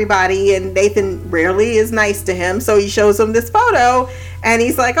showing everybody, and Nathan rarely is nice to him. So he shows him this photo, and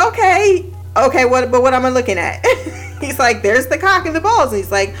he's like, okay, what am I looking at? He's like, there's the cock and the balls. And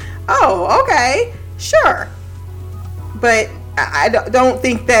he's like, oh, okay, sure. But I don't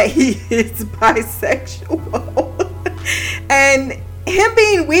think that he is bisexual. And him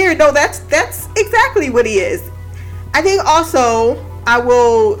being weird, no, that's exactly what he is. I think also, I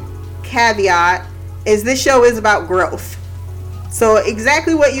will caveat, is this show is about growth. So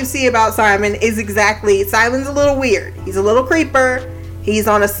exactly what you see about Simon is exactly, Simon's a little weird. He's a little creeper. He's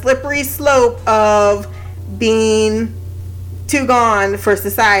on a slippery slope of being too gone for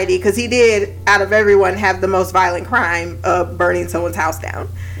society, because he did, out of everyone, have the most violent crime of burning someone's house down.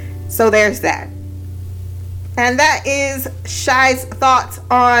 So there's that. And that is Shy's thoughts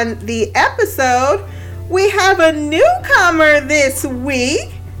on the episode. We have a newcomer this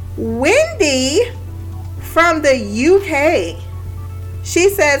week, Wendy from the UK. She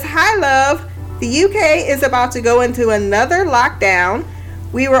says, hi love, the UK is about to go into another lockdown.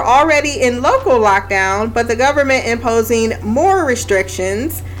 We were already in local lockdown, but the government imposing more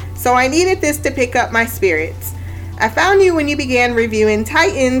restrictions, so I needed this to pick up my spirits. I found you when you began reviewing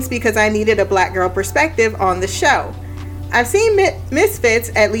Titans because I needed a black girl perspective on the show. I've seen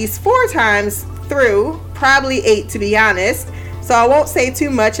Misfits at least 4 times through, probably 8 to be honest, so I won't say too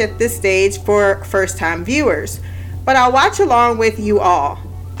much at this stage for first time viewers. but I'll watch along with you all.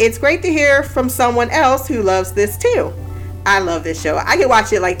 It's great to hear from someone else who loves this too. I love this show. I can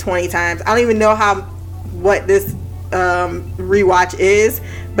watch it like 20 times. I don't even know what this rewatch is,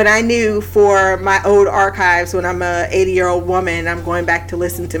 but I knew for my old archives, when I'm a 80-year-old woman and I'm going back to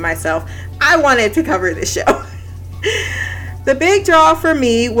listen to myself, I wanted to cover this show. The big draw for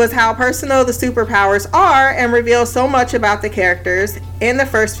me was how personal the superpowers are and reveal so much about the characters in the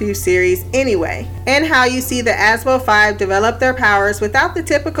first few series anyway, and how you see the Asbo 5 develop their powers without the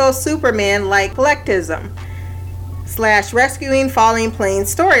typical Superman-like collectivism / rescuing falling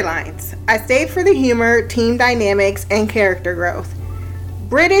planes storylines. I stayed for the humor, team dynamics, and character growth.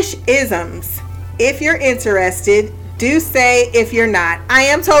 British isms. If you're interested, do say if you're not. I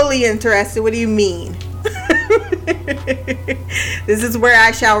am totally interested. What do you mean? This is where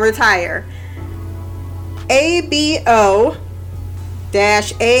I shall retire. ABO-ASBO,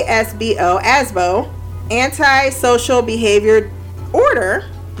 ASBO, anti-social behavior order,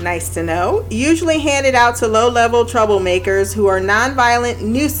 nice to know, usually handed out to low-level troublemakers who are a nonviolent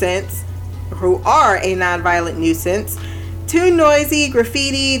nuisance, too noisy,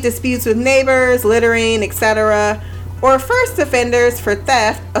 graffiti, disputes with neighbors, littering, etc., or first offenders for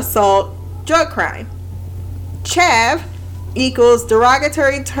theft, assault, drug crime. Chav equals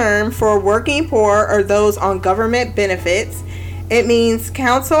derogatory term for working poor or those on government benefits. It means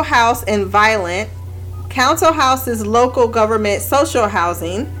council house and violent. Council house is local government social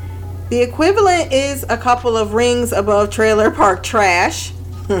housing. The equivalent is a couple of rings above trailer park trash.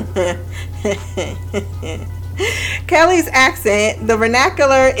 Kelly's accent, the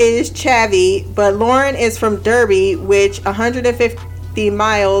vernacular is chavvy, but Lauren is from Derby, which is 150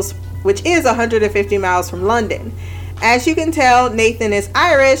 miles from London. As you can tell, Nathan is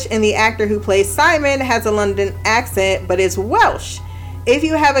Irish, and the actor who plays Simon has a London accent, but is Welsh. If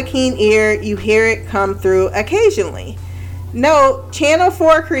you have a keen ear, you hear it come through occasionally. Note, Channel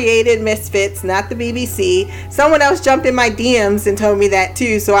 4 created Misfits, not the BBC. Someone else jumped in my DMs and told me that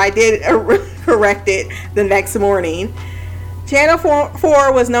too, so I did correct it the next morning. Channel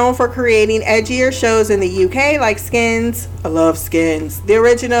 4 was known for creating edgier shows in the UK like Skins. I love Skins. The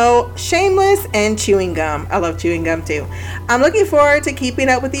original, Shameless, and Chewing Gum. I love Chewing Gum too. I'm looking forward to keeping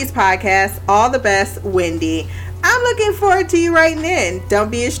up with these podcasts. All the best, Wendy. I'm looking forward to you writing in.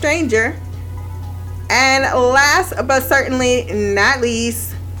 Don't be a stranger. And last but certainly not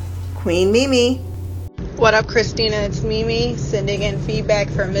least, Queen Mimi. What up, Christina? It's Mimi sending in feedback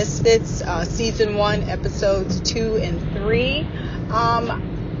for Misfits, Season 1, Episodes 2 and 3.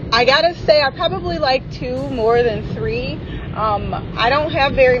 I gotta say, I probably like 2 more than 3. I don't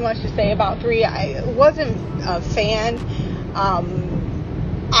have very much to say about 3. I wasn't a fan.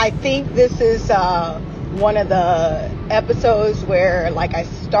 I think this is one of the episodes where I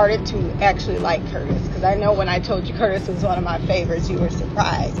started to actually like Curtis, because I know when I told you Curtis was one of my favorites, you were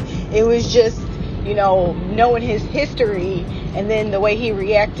surprised. It was just, knowing his history and then the way he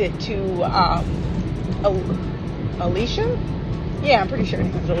reacted to Alicia. Yeah, I'm pretty sure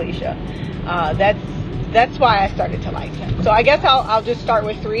it was Alicia. That's why I started to like him. So I guess I'll just start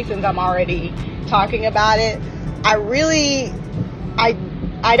with 3 since I'm already talking about it. I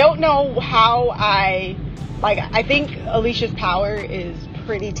don't know how I think Alicia's power is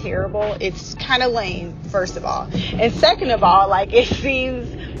pretty terrible. It's kind of lame, first of all. And second of all, it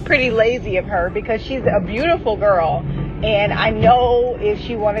seems pretty lazy of her, because she's a beautiful girl. And I know if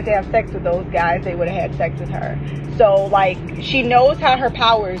she wanted to have sex with those guys, they would have had sex with her. So, she knows how her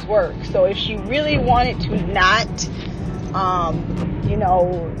powers work. So if she really wanted to not,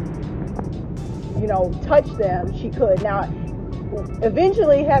 touch them, she could. Now,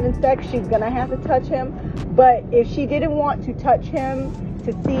 eventually having sex, she's going to have to touch him. But if she didn't want to touch him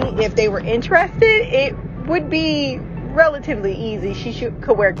to see if they were interested, it would be relatively easy. She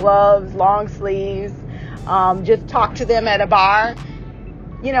could wear gloves, long sleeves, just talk to them at a bar.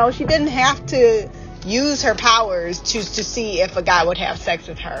 She didn't have to use her powers to see if a guy would have sex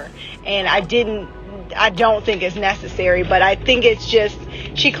with her. And I don't think it's necessary, but I think it's just,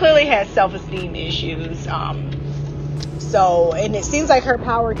 she clearly has self-esteem issues. And it seems like her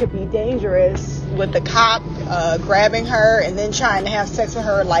power could be dangerous with the cop grabbing her and then trying to have sex with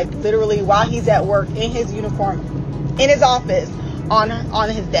her, literally while he's at work in his uniform, in his office, on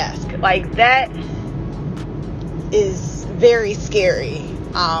his desk. That is very scary.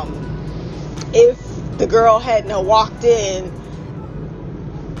 If the girl hadn't walked in,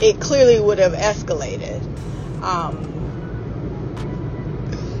 it clearly would have escalated.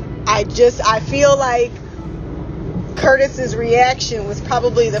 I feel like Curtis's reaction was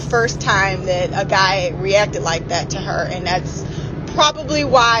probably the first time that a guy reacted like that to her, and that's probably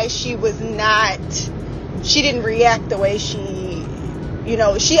why she was not she didn't react the way she,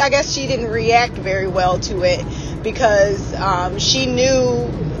 I guess she didn't react very well to it, because she knew,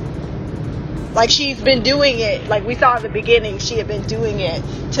 like, she's been doing it, like we saw in the beginning, she had been doing it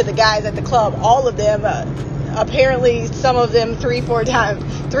to the guys at the club, all of them, apparently some of them 3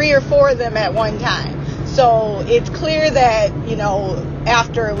 or 4 of them at one time. So it's clear that,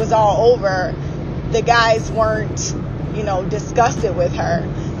 after it was all over, the guys weren't, disgusted with her.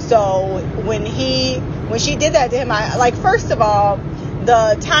 So when she did that to him, first of all,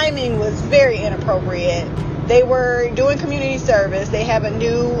 the timing was very inappropriate. They were doing community service. They have a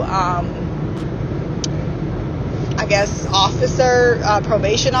new, officer,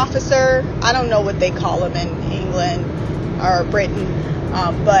 probation officer. I don't know what they call him in England or Britain,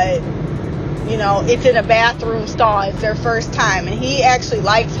 but it's in a bathroom stall. It's their first time, and he actually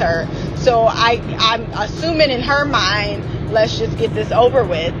likes her. So I'm assuming in her mind, let's just get this over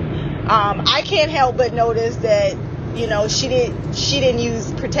with. I can't help but notice that she didn't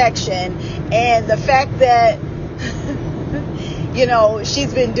use protection, and the fact that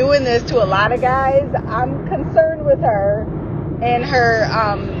she's been doing this to a lot of guys, I'm concerned with her and her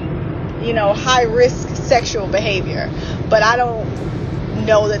high risk sexual behavior. But I don't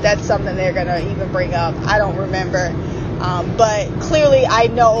know that that's something they're gonna even bring up. I don't remember, but clearly I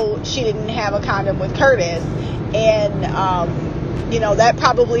know she didn't have a condom with Curtis, and that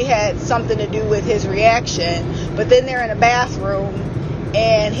probably had something to do with his reaction. But then they're in a bathroom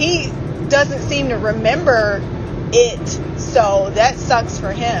and he doesn't seem to remember it, so that sucks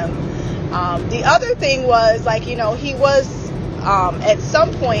for him. The other thing was, he was at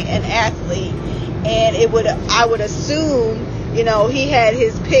some point an athlete, and I would assume he had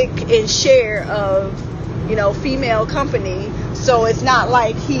his pick and share of female company, so it's not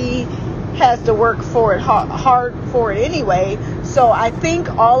like he has to work for it hard for it anyway. So I think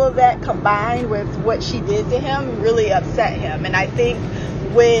all of that combined with what she did to him really upset him, and I think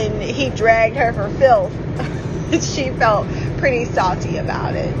when he dragged her for filth, she felt pretty salty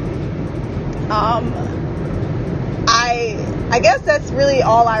about it. I guess that's really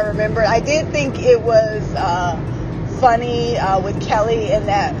all I remember. I did think it was funny with Kelly and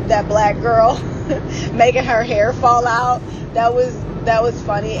that black girl making her hair fall out. That was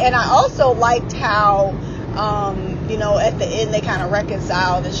funny. And I also liked how at the end they kind of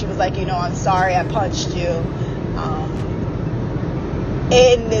reconciled, and she was like, I'm sorry I punched you.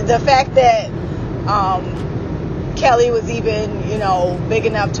 And the fact that Kelly was even, big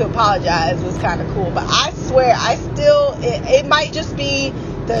enough to apologize was kind of cool. But I swear, it might just be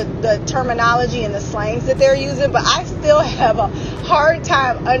the terminology and the slangs that they're using, but I still have a hard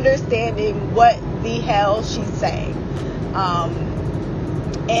time understanding what the hell she's saying.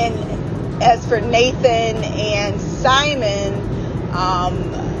 And as for Nathan and Simon,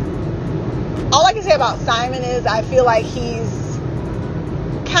 all I can say about Simon is I feel like he's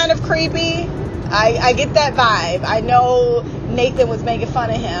kind of creepy. I get that vibe. I know Nathan was making fun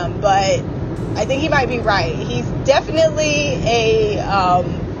of him, but I think he might be right. He's definitely a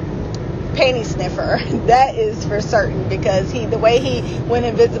panty sniffer. That is for certain, because the way he went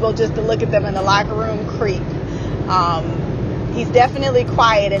invisible just to look at them in the locker room, creep. He's definitely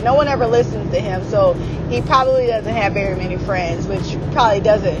quiet, and no one ever listens to him, so he probably doesn't have very many friends, which probably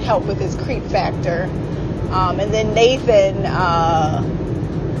doesn't help with his creep factor. And then Nathan,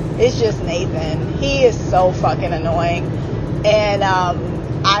 it's just Nathan. He is so fucking annoying. And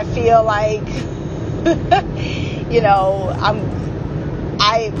I feel like,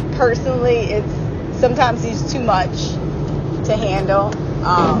 I personally, sometimes he's too much to handle.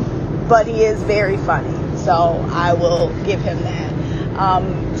 But he is very funny, so I will give him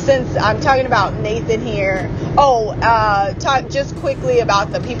that. Since I'm talking about Nathan here, talk just quickly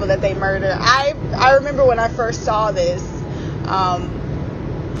about the people that they murdered. I remember when I first saw this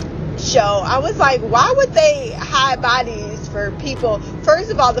show, I was like, why would they hide bodies for people?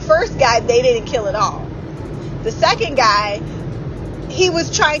 First of all, the first guy, they didn't kill at all. The second guy, he was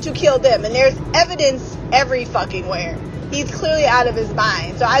trying to kill them, and there's evidence every fucking where. He's clearly out of his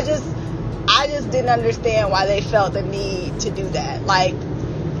mind. So I just didn't understand why they felt the need to do that. Like,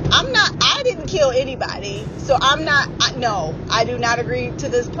 I didn't kill anybody, so no, I do not agree to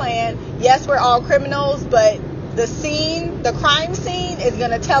this plan. Yes, we're all criminals, but the crime scene is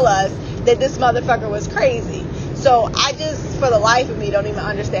going to tell us that this motherfucker was crazy. So I just, for the life of me, don't even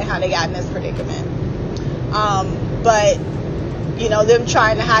understand how they got in this predicament. But, them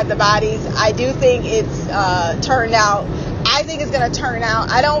trying to hide the bodies, I do think it's turned out. I think it's going to turn out.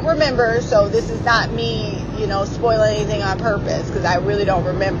 I don't remember, so this is not me, spoiling anything on purpose, because I really don't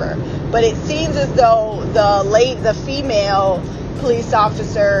remember. But it seems as though the female police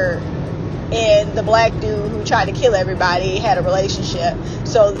officer and the black dude who tried to kill everybody had a relationship.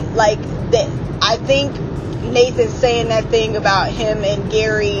 So like that, I think Nathan saying that thing about him and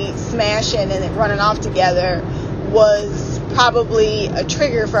Gary smashing and running off together was probably a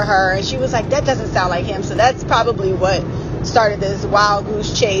trigger for her, and she was like, that doesn't sound like him. So that's probably what started this wild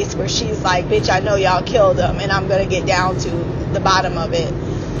goose chase where she's like, bitch, I know y'all killed him and I'm gonna get down to the bottom of it.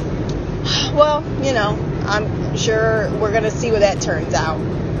 Well, you know, I'm sure we're gonna see where that turns out.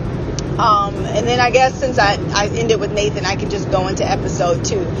 And then I guess since I ended with Nathan, I can just go into episode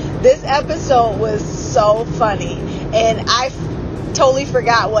 2. This episode was so funny, and I totally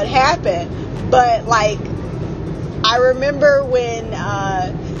forgot what happened, but like I remember when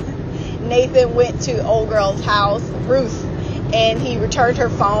Nathan went to old girl's house, Ruth, and he returned her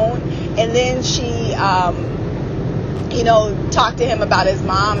phone, and then she you know, talked to him about his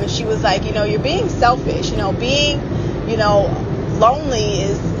mom, and she was like, you know, you're being selfish, you know, being, you know, lonely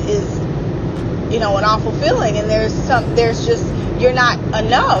is you know, an awful feeling, and there's just, you're not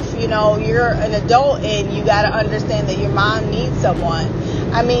enough, you know, you're an adult and you got to understand that your mom needs someone.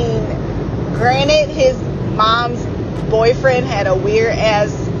 I mean, granted, his mom's boyfriend had a weird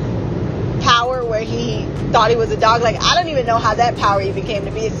ass power where he thought he was a dog. Like, I don't even know how that power even came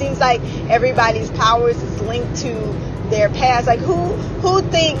to be. It seems like everybody's powers is linked to their past. Like, who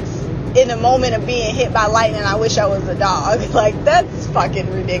thinks in a moment of being hit by lightning, I wish I was a dog? Like, that's fucking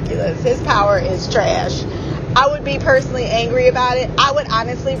ridiculous. His power is trash. I would be personally angry about it. I would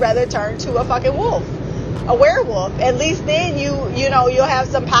honestly rather turn to a fucking wolf, a werewolf. At least then you know you'll have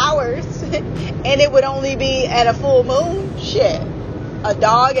some powers, and it would only be at a full moon. Shit, a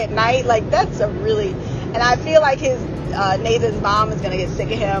dog at night, like that's a really, and I feel like his Nathan's mom is gonna get sick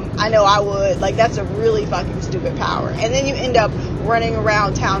of him. I know I would. Like, that's a really fucking stupid power. And then you end up running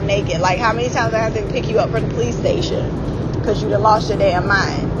around town naked. Like, how many times I have to pick you up from the police station because you done lost your damn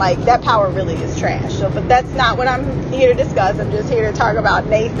mind? Like, that power really is trash. So, but that's not what I'm here to discuss. I'm just here to talk about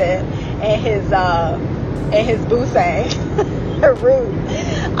Nathan and his boosang,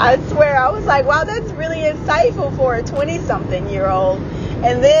 Ruth. I swear, I was like, wow, that's really insightful for a 20-something-year-old.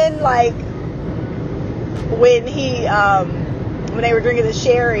 And then, like, when when they were drinking the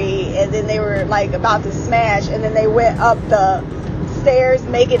sherry, and then they were like about to smash, and then they went up the stairs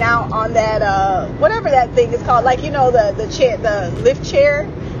making out on that whatever that thing is called, like, you know, the chair, the lift chair.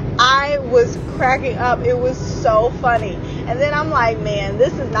 I was cracking up. It was so funny. And then I'm like, man,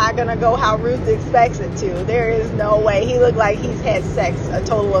 this is not gonna go how Ruth expects it to. There is no way. He looked like he's had sex a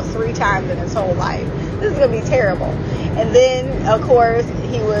total of 3 times in his whole life. This is gonna be terrible. And then of course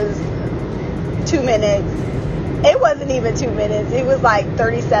he was 2 minutes. It wasn't even 2 minutes. It was like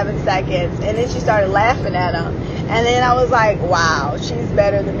 37 seconds. And then she started laughing at him. And then I was like, wow, she's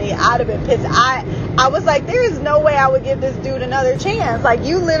better than me. I'd have been pissed. I was like, there is no way I would give this dude another chance. Like,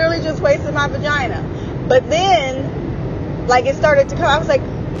 you literally just wasted my vagina. But then, like, it started to come. I was like,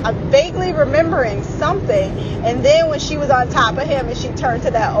 I'm vaguely remembering something. And then when she was on top of him and she turned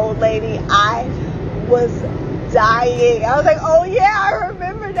to that old lady, I was dying. I was like, oh yeah, I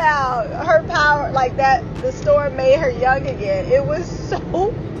remember now. Her power, like that, the storm made her young again. It was so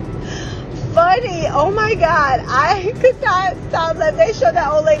funny. Oh my god, I could not stop laughing. They showed that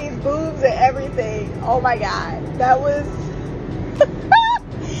old lady's boobs and everything. Oh my god, that was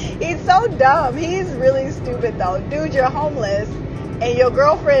he's so dumb. He's really stupid though. Dude, you're homeless and your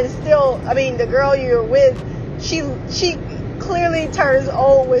girlfriend still, I mean, the girl you're with, she clearly turns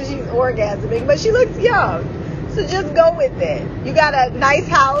old when she's orgasming, but she looks young. So just go with it. You got a nice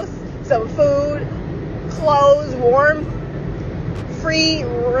house, some food, clothes, warm, free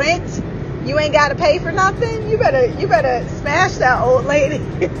rent. You ain't got to pay for nothing. You better smash that old lady.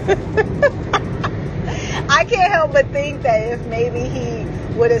 I can't help but think that if maybe he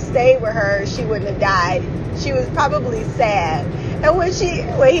would have stayed with her, she wouldn't have died. She was probably sad. And when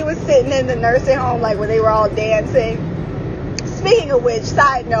he was sitting in the nursing home, like when they were all dancing. Speaking of which,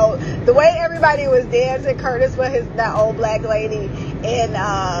 side note, the way everybody was dancing, Curtis with that old black lady, and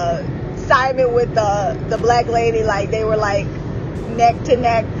Simon with the black lady, like they were like neck to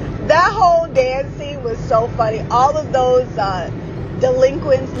neck. That whole dance scene was so funny. All of those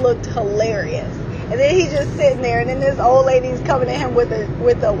delinquents looked hilarious. And then he's just sitting there, and then this old lady's coming at him with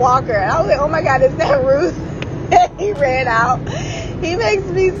a walker. And I was like, oh my god, is that Ruth? He ran out. He makes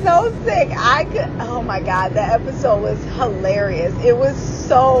me so sick. Oh my god, that episode was hilarious. It was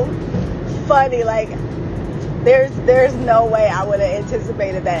so funny. Like, there's no way I would have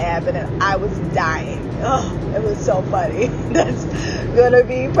anticipated that happening. I was dying. Oh, it was so funny. That's gonna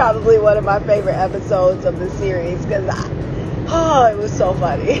be probably one of my favorite episodes of the series because it was so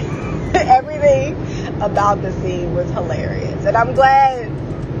funny. Everything about the scene was hilarious, and I'm glad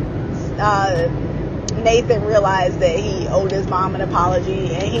Nathan realized that he owed his mom an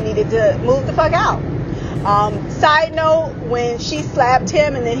apology and he needed to move the fuck out. Side note, when she slapped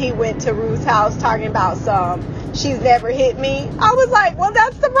him and then he went to Ruth's house talking about she's never hit me, I was like, well,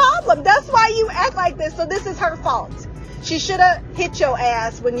 that's the problem. That's why you act like this. So this is her fault. She should have hit your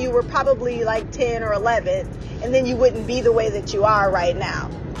ass when you were probably like 10 or 11, and then you wouldn't be the way that you are right now.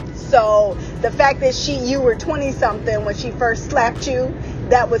 So the fact that you were 20 something when she first slapped you,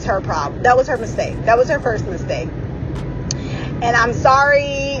 that was her problem. That was her mistake. That was her first mistake. And I'm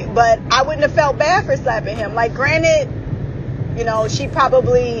sorry, but I wouldn't have felt bad for slapping him. Like, granted, you know, she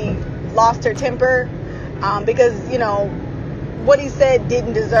probably lost her temper because, you know, what he said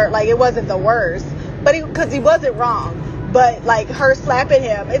didn't deserve, like, it wasn't the worst, but because he wasn't wrong. But like her slapping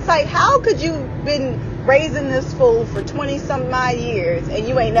him, it's like, how could you been raising this fool for 20 some odd years and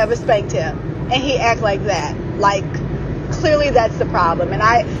you ain't never spanked him and he act like that? Like, clearly that's the problem. And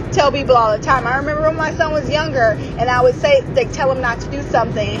I tell people all the time, I remember when my son was younger and I would say, like, tell him not to do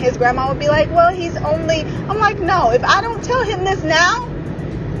something, and his grandma would be like, well, he's only, I'm like, no, if I don't tell him this now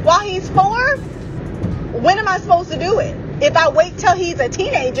while he's 4, when am I supposed to do it? If I wait till he's a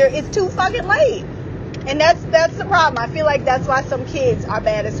teenager, it's too fucking late. And that's the problem. I feel like that's why some kids are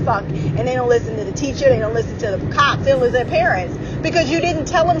bad as fuck and they don't listen to the teacher, they don't listen to the cops, they don't listen to their parents, because you didn't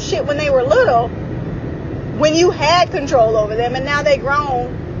tell them shit when they were little, when you had control over them, and now they grown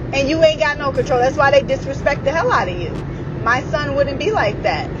and you ain't got no control. That's why they disrespect the hell out of you. My son wouldn't be like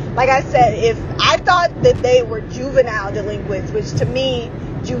that. Like I said, if I thought that they were juvenile delinquents, which to me,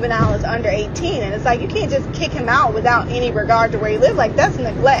 juvenile is under 18, and it's like, you can't just kick him out without any regard to where he lives. Like, that's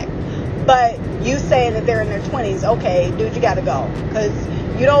neglect. But you saying that they're in their 20s, okay, dude, you gotta go, because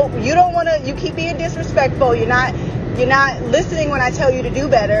you don't want to. You keep being disrespectful. You're not listening when I tell you to do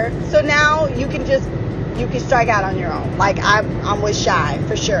better. So now you can strike out on your own. Like, I'm with Shy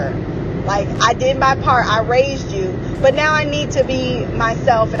for sure. Like, I did my part. I raised you, but now I need to be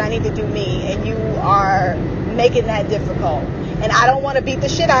myself and I need to do me. And you are making that difficult. And I don't want to beat the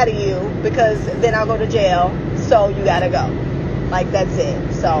shit out of you because then I'll go to jail. So you gotta go. Like, that's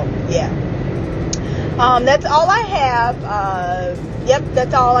it. So, yeah. That's all I have. Yep,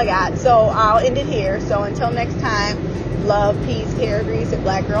 that's all I got. So, I'll end it here. So, until next time, love, peace, hair grease, and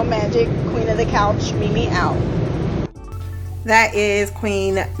Black Girl Magic. Queen of the Couch, Mimi out. That is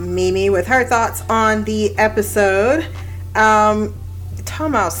Queen Mimi with her thoughts on the episode. Talking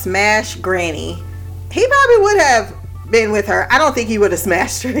about smash Granny. He probably would have been with her. I don't think he would have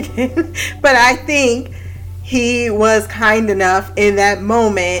smashed her again. But I think he was kind enough in that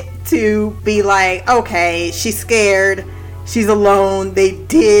moment to be like, okay, she's scared, she's alone, they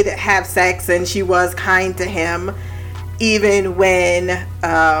did have sex, and she was kind to him, even when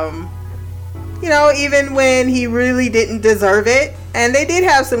even when he really didn't deserve it, and they did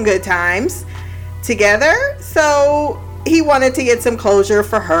have some good times together. So he wanted to get some closure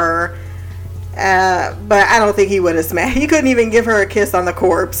for her, but I don't think he would have smashed. He couldn't even give her a kiss on the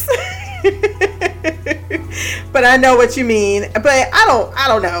corpse. But I know what you mean. But I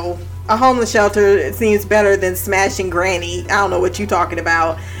don't know. A homeless shelter seems better than smashing Granny. I don't know what you're talking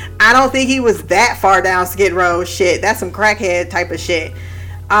about. I don't think he was that far down Skid Row. Shit, that's some crackhead type of shit.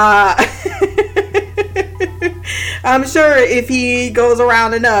 I'm sure if he goes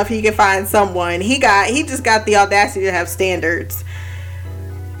around enough, he can find someone. He just got the audacity to have standards.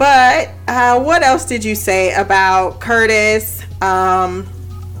 But what else did you say about Curtis?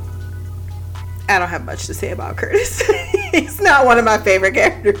 I don't have much to say about Curtis. He's not one of my favorite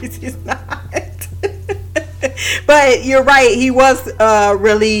characters. He's not. But you're right. He was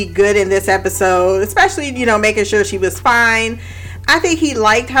really good in this episode, especially, making sure she was fine. I think he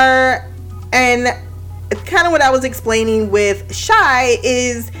liked her. And kind of what I was explaining with Shy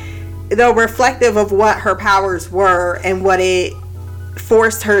is the reflective of what her powers were and what it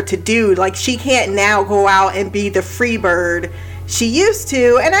forced her to do. Like, she can't now go out and be the free bird she used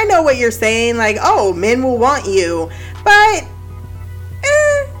to. And I know what you're saying, like, oh, men will want you, but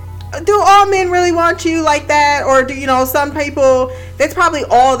do all men really want you like that? Or do some people, that's probably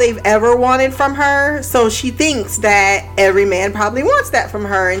all they've ever wanted from her, so she thinks that every man probably wants that from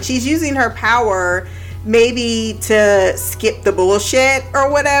her, and she's using her power maybe to skip the bullshit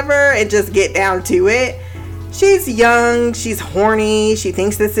or whatever and just get down to it. She's young, she's horny, she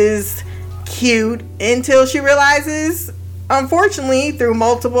thinks this is cute until she realizes, unfortunately, through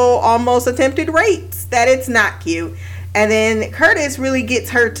multiple almost attempted rapes, that it's not cute. And then Curtis really gets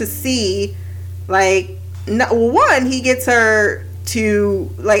her to see, like, one, he gets her to,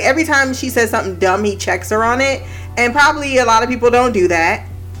 like, every time she says something dumb, he checks her on it. And probably a lot of people don't do that.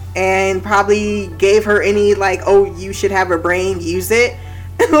 And probably gave her any, like, oh, you should have a brain, use it.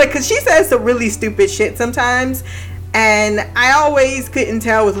 Like, cause she says some really stupid shit sometimes, and I always couldn't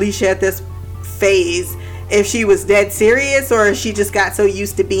tell with Leisha at this phase if she was dead serious or if she just got so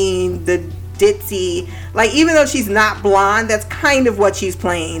used to being the ditzy. Like, even though she's not blonde, that's kind of what she's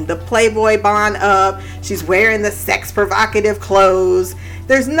playing. The Playboy blonde up. She's wearing the sex provocative clothes.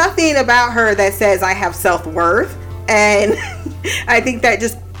 There's nothing about her that says I have self-worth. And I think that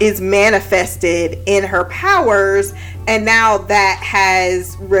just is manifested in her powers. And now that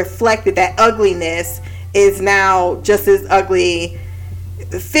has reflected, that ugliness is now just as ugly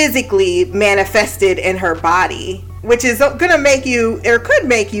physically manifested in her body, which is gonna make you, or could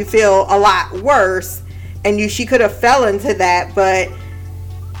make you, feel a lot worse. And she could have fell into that, but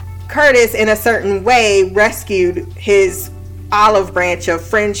Curtis in a certain way rescued his olive branch of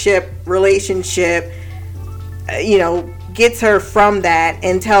friendship, relationship, gets her from that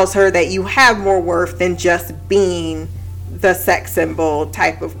and tells her that you have more worth than just being the sex symbol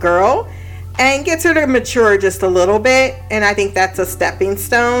type of girl, and gets her to mature just a little bit. And I think that's a stepping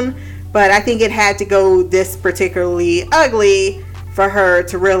stone, but I think it had to go this particularly ugly for her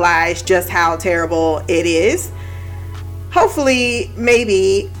to realize just how terrible it is. Hopefully,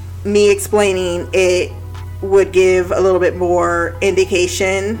 maybe me explaining it would give a little bit more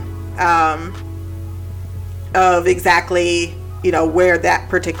indication of exactly, where that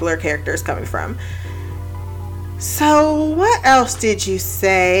particular character is coming from. So what else did you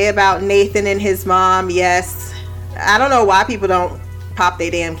say about Nathan and his mom? Yes, I don't know why people don't pop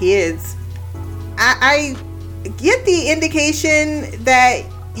their damn kids. I get the indication that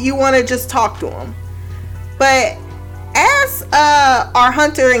you want to just talk to them, but ask our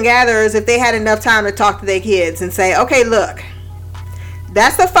hunter and gatherers if they had enough time to talk to their kids and say, okay, look,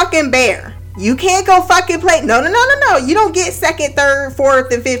 that's a fucking bear. You can't go fucking play. No. You don't get second, third,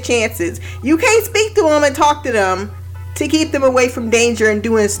 fourth, and fifth chances. You can't speak to them and talk to them to keep them away from danger and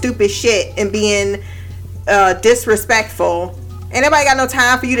doing stupid shit and being disrespectful. Ain't nobody got no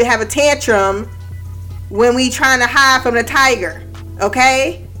time for you to have a tantrum when we trying to hide from the tiger.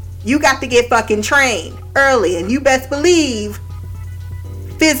 Okay? You got to get fucking trained early, and you best believe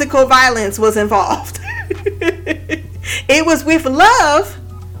physical violence was involved. It was with love.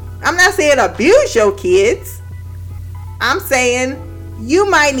 I'm not saying abuse your kids. I'm saying you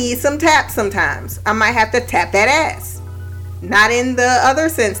might need some taps sometimes. I might have to tap that ass. Not in the other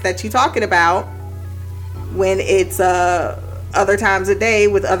sense that you're talking about when it's other times a day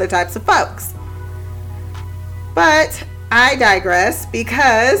with other types of folks. But I digress,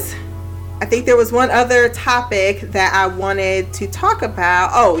 because I think there was one other topic that I wanted to talk about.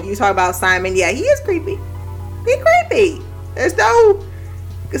 Oh, you talk about Simon. Yeah, he is creepy. He's creepy.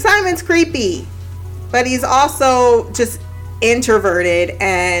 Simon's creepy, but he's also just introverted.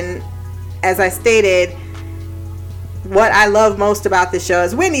 And as I stated, what I love most about the show,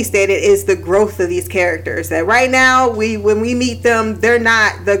 as Wendy stated, is the growth of these characters. That right now, when we meet them, they're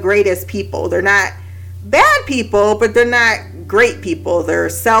not the greatest people. They're not bad people, but they're not great people. They're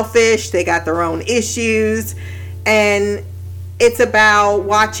selfish. They got their own issues. And it's about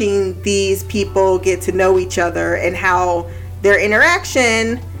watching these people get to know each other and how their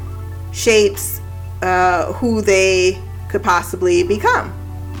interaction shapes who they could possibly become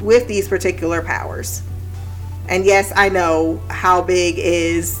with these particular powers. And yes, I know how big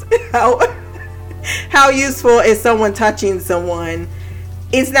is how useful is someone touching someone.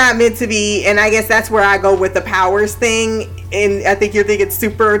 It's not meant to be, and I guess that's where I go with the powers thing. And I think you're thinking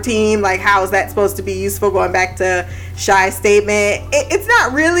super team, like how is that supposed to be useful? Going back to Shy's statement, it's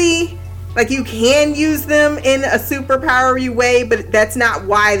not really. Like, you can use them in a superpower-y way, but that's not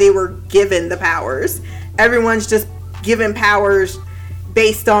why they were given the powers. Everyone's just given powers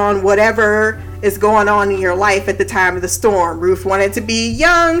based on whatever is going on in your life at the time of the storm. Ruth wanted to be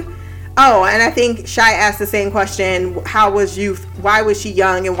young. Oh, and I think Shy asked the same question. How was youth? Why was she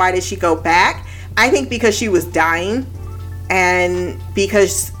young and why did she go back? I think because she was dying, and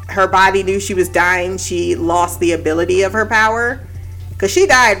because her body knew she was dying, she lost the ability of her power. Because she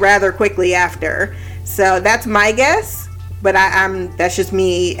died rather quickly after. So that's my guess. But I'm that's just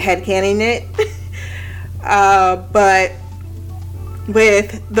me headcanon it. But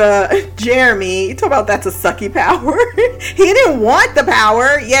with the Jeremy, you talk about that's a sucky power. He didn't want the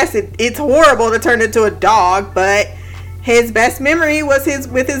power. Yes, it's horrible to turn into a dog, but his best memory was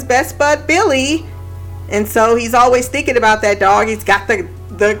with his best bud Billy. And so he's always thinking about that dog. He's got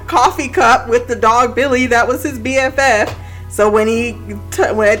the coffee cup with the dog Billy. That was his BFF. So when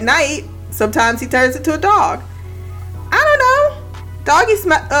at night, sometimes he turns into a dog. I don't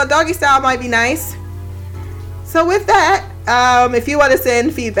know. Doggy style might be nice. So with that, If you want to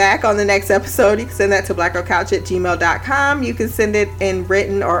send feedback on the next episode, you can send that to blackgirlcouch@gmail.com. You can send it in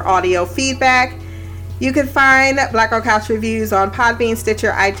written or audio feedback. You can find Black Girl Couch reviews on Podbean,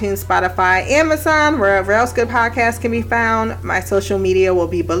 Stitcher, iTunes, Spotify, Amazon, wherever else good podcasts can be found. My social media will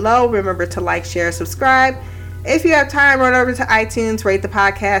be below. Remember to like, share, subscribe. If you have time, run over to iTunes, rate the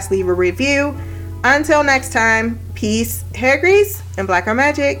podcast, leave a review. Until next time, peace, hair grease, and Black Girl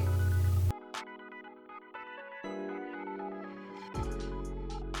Magic.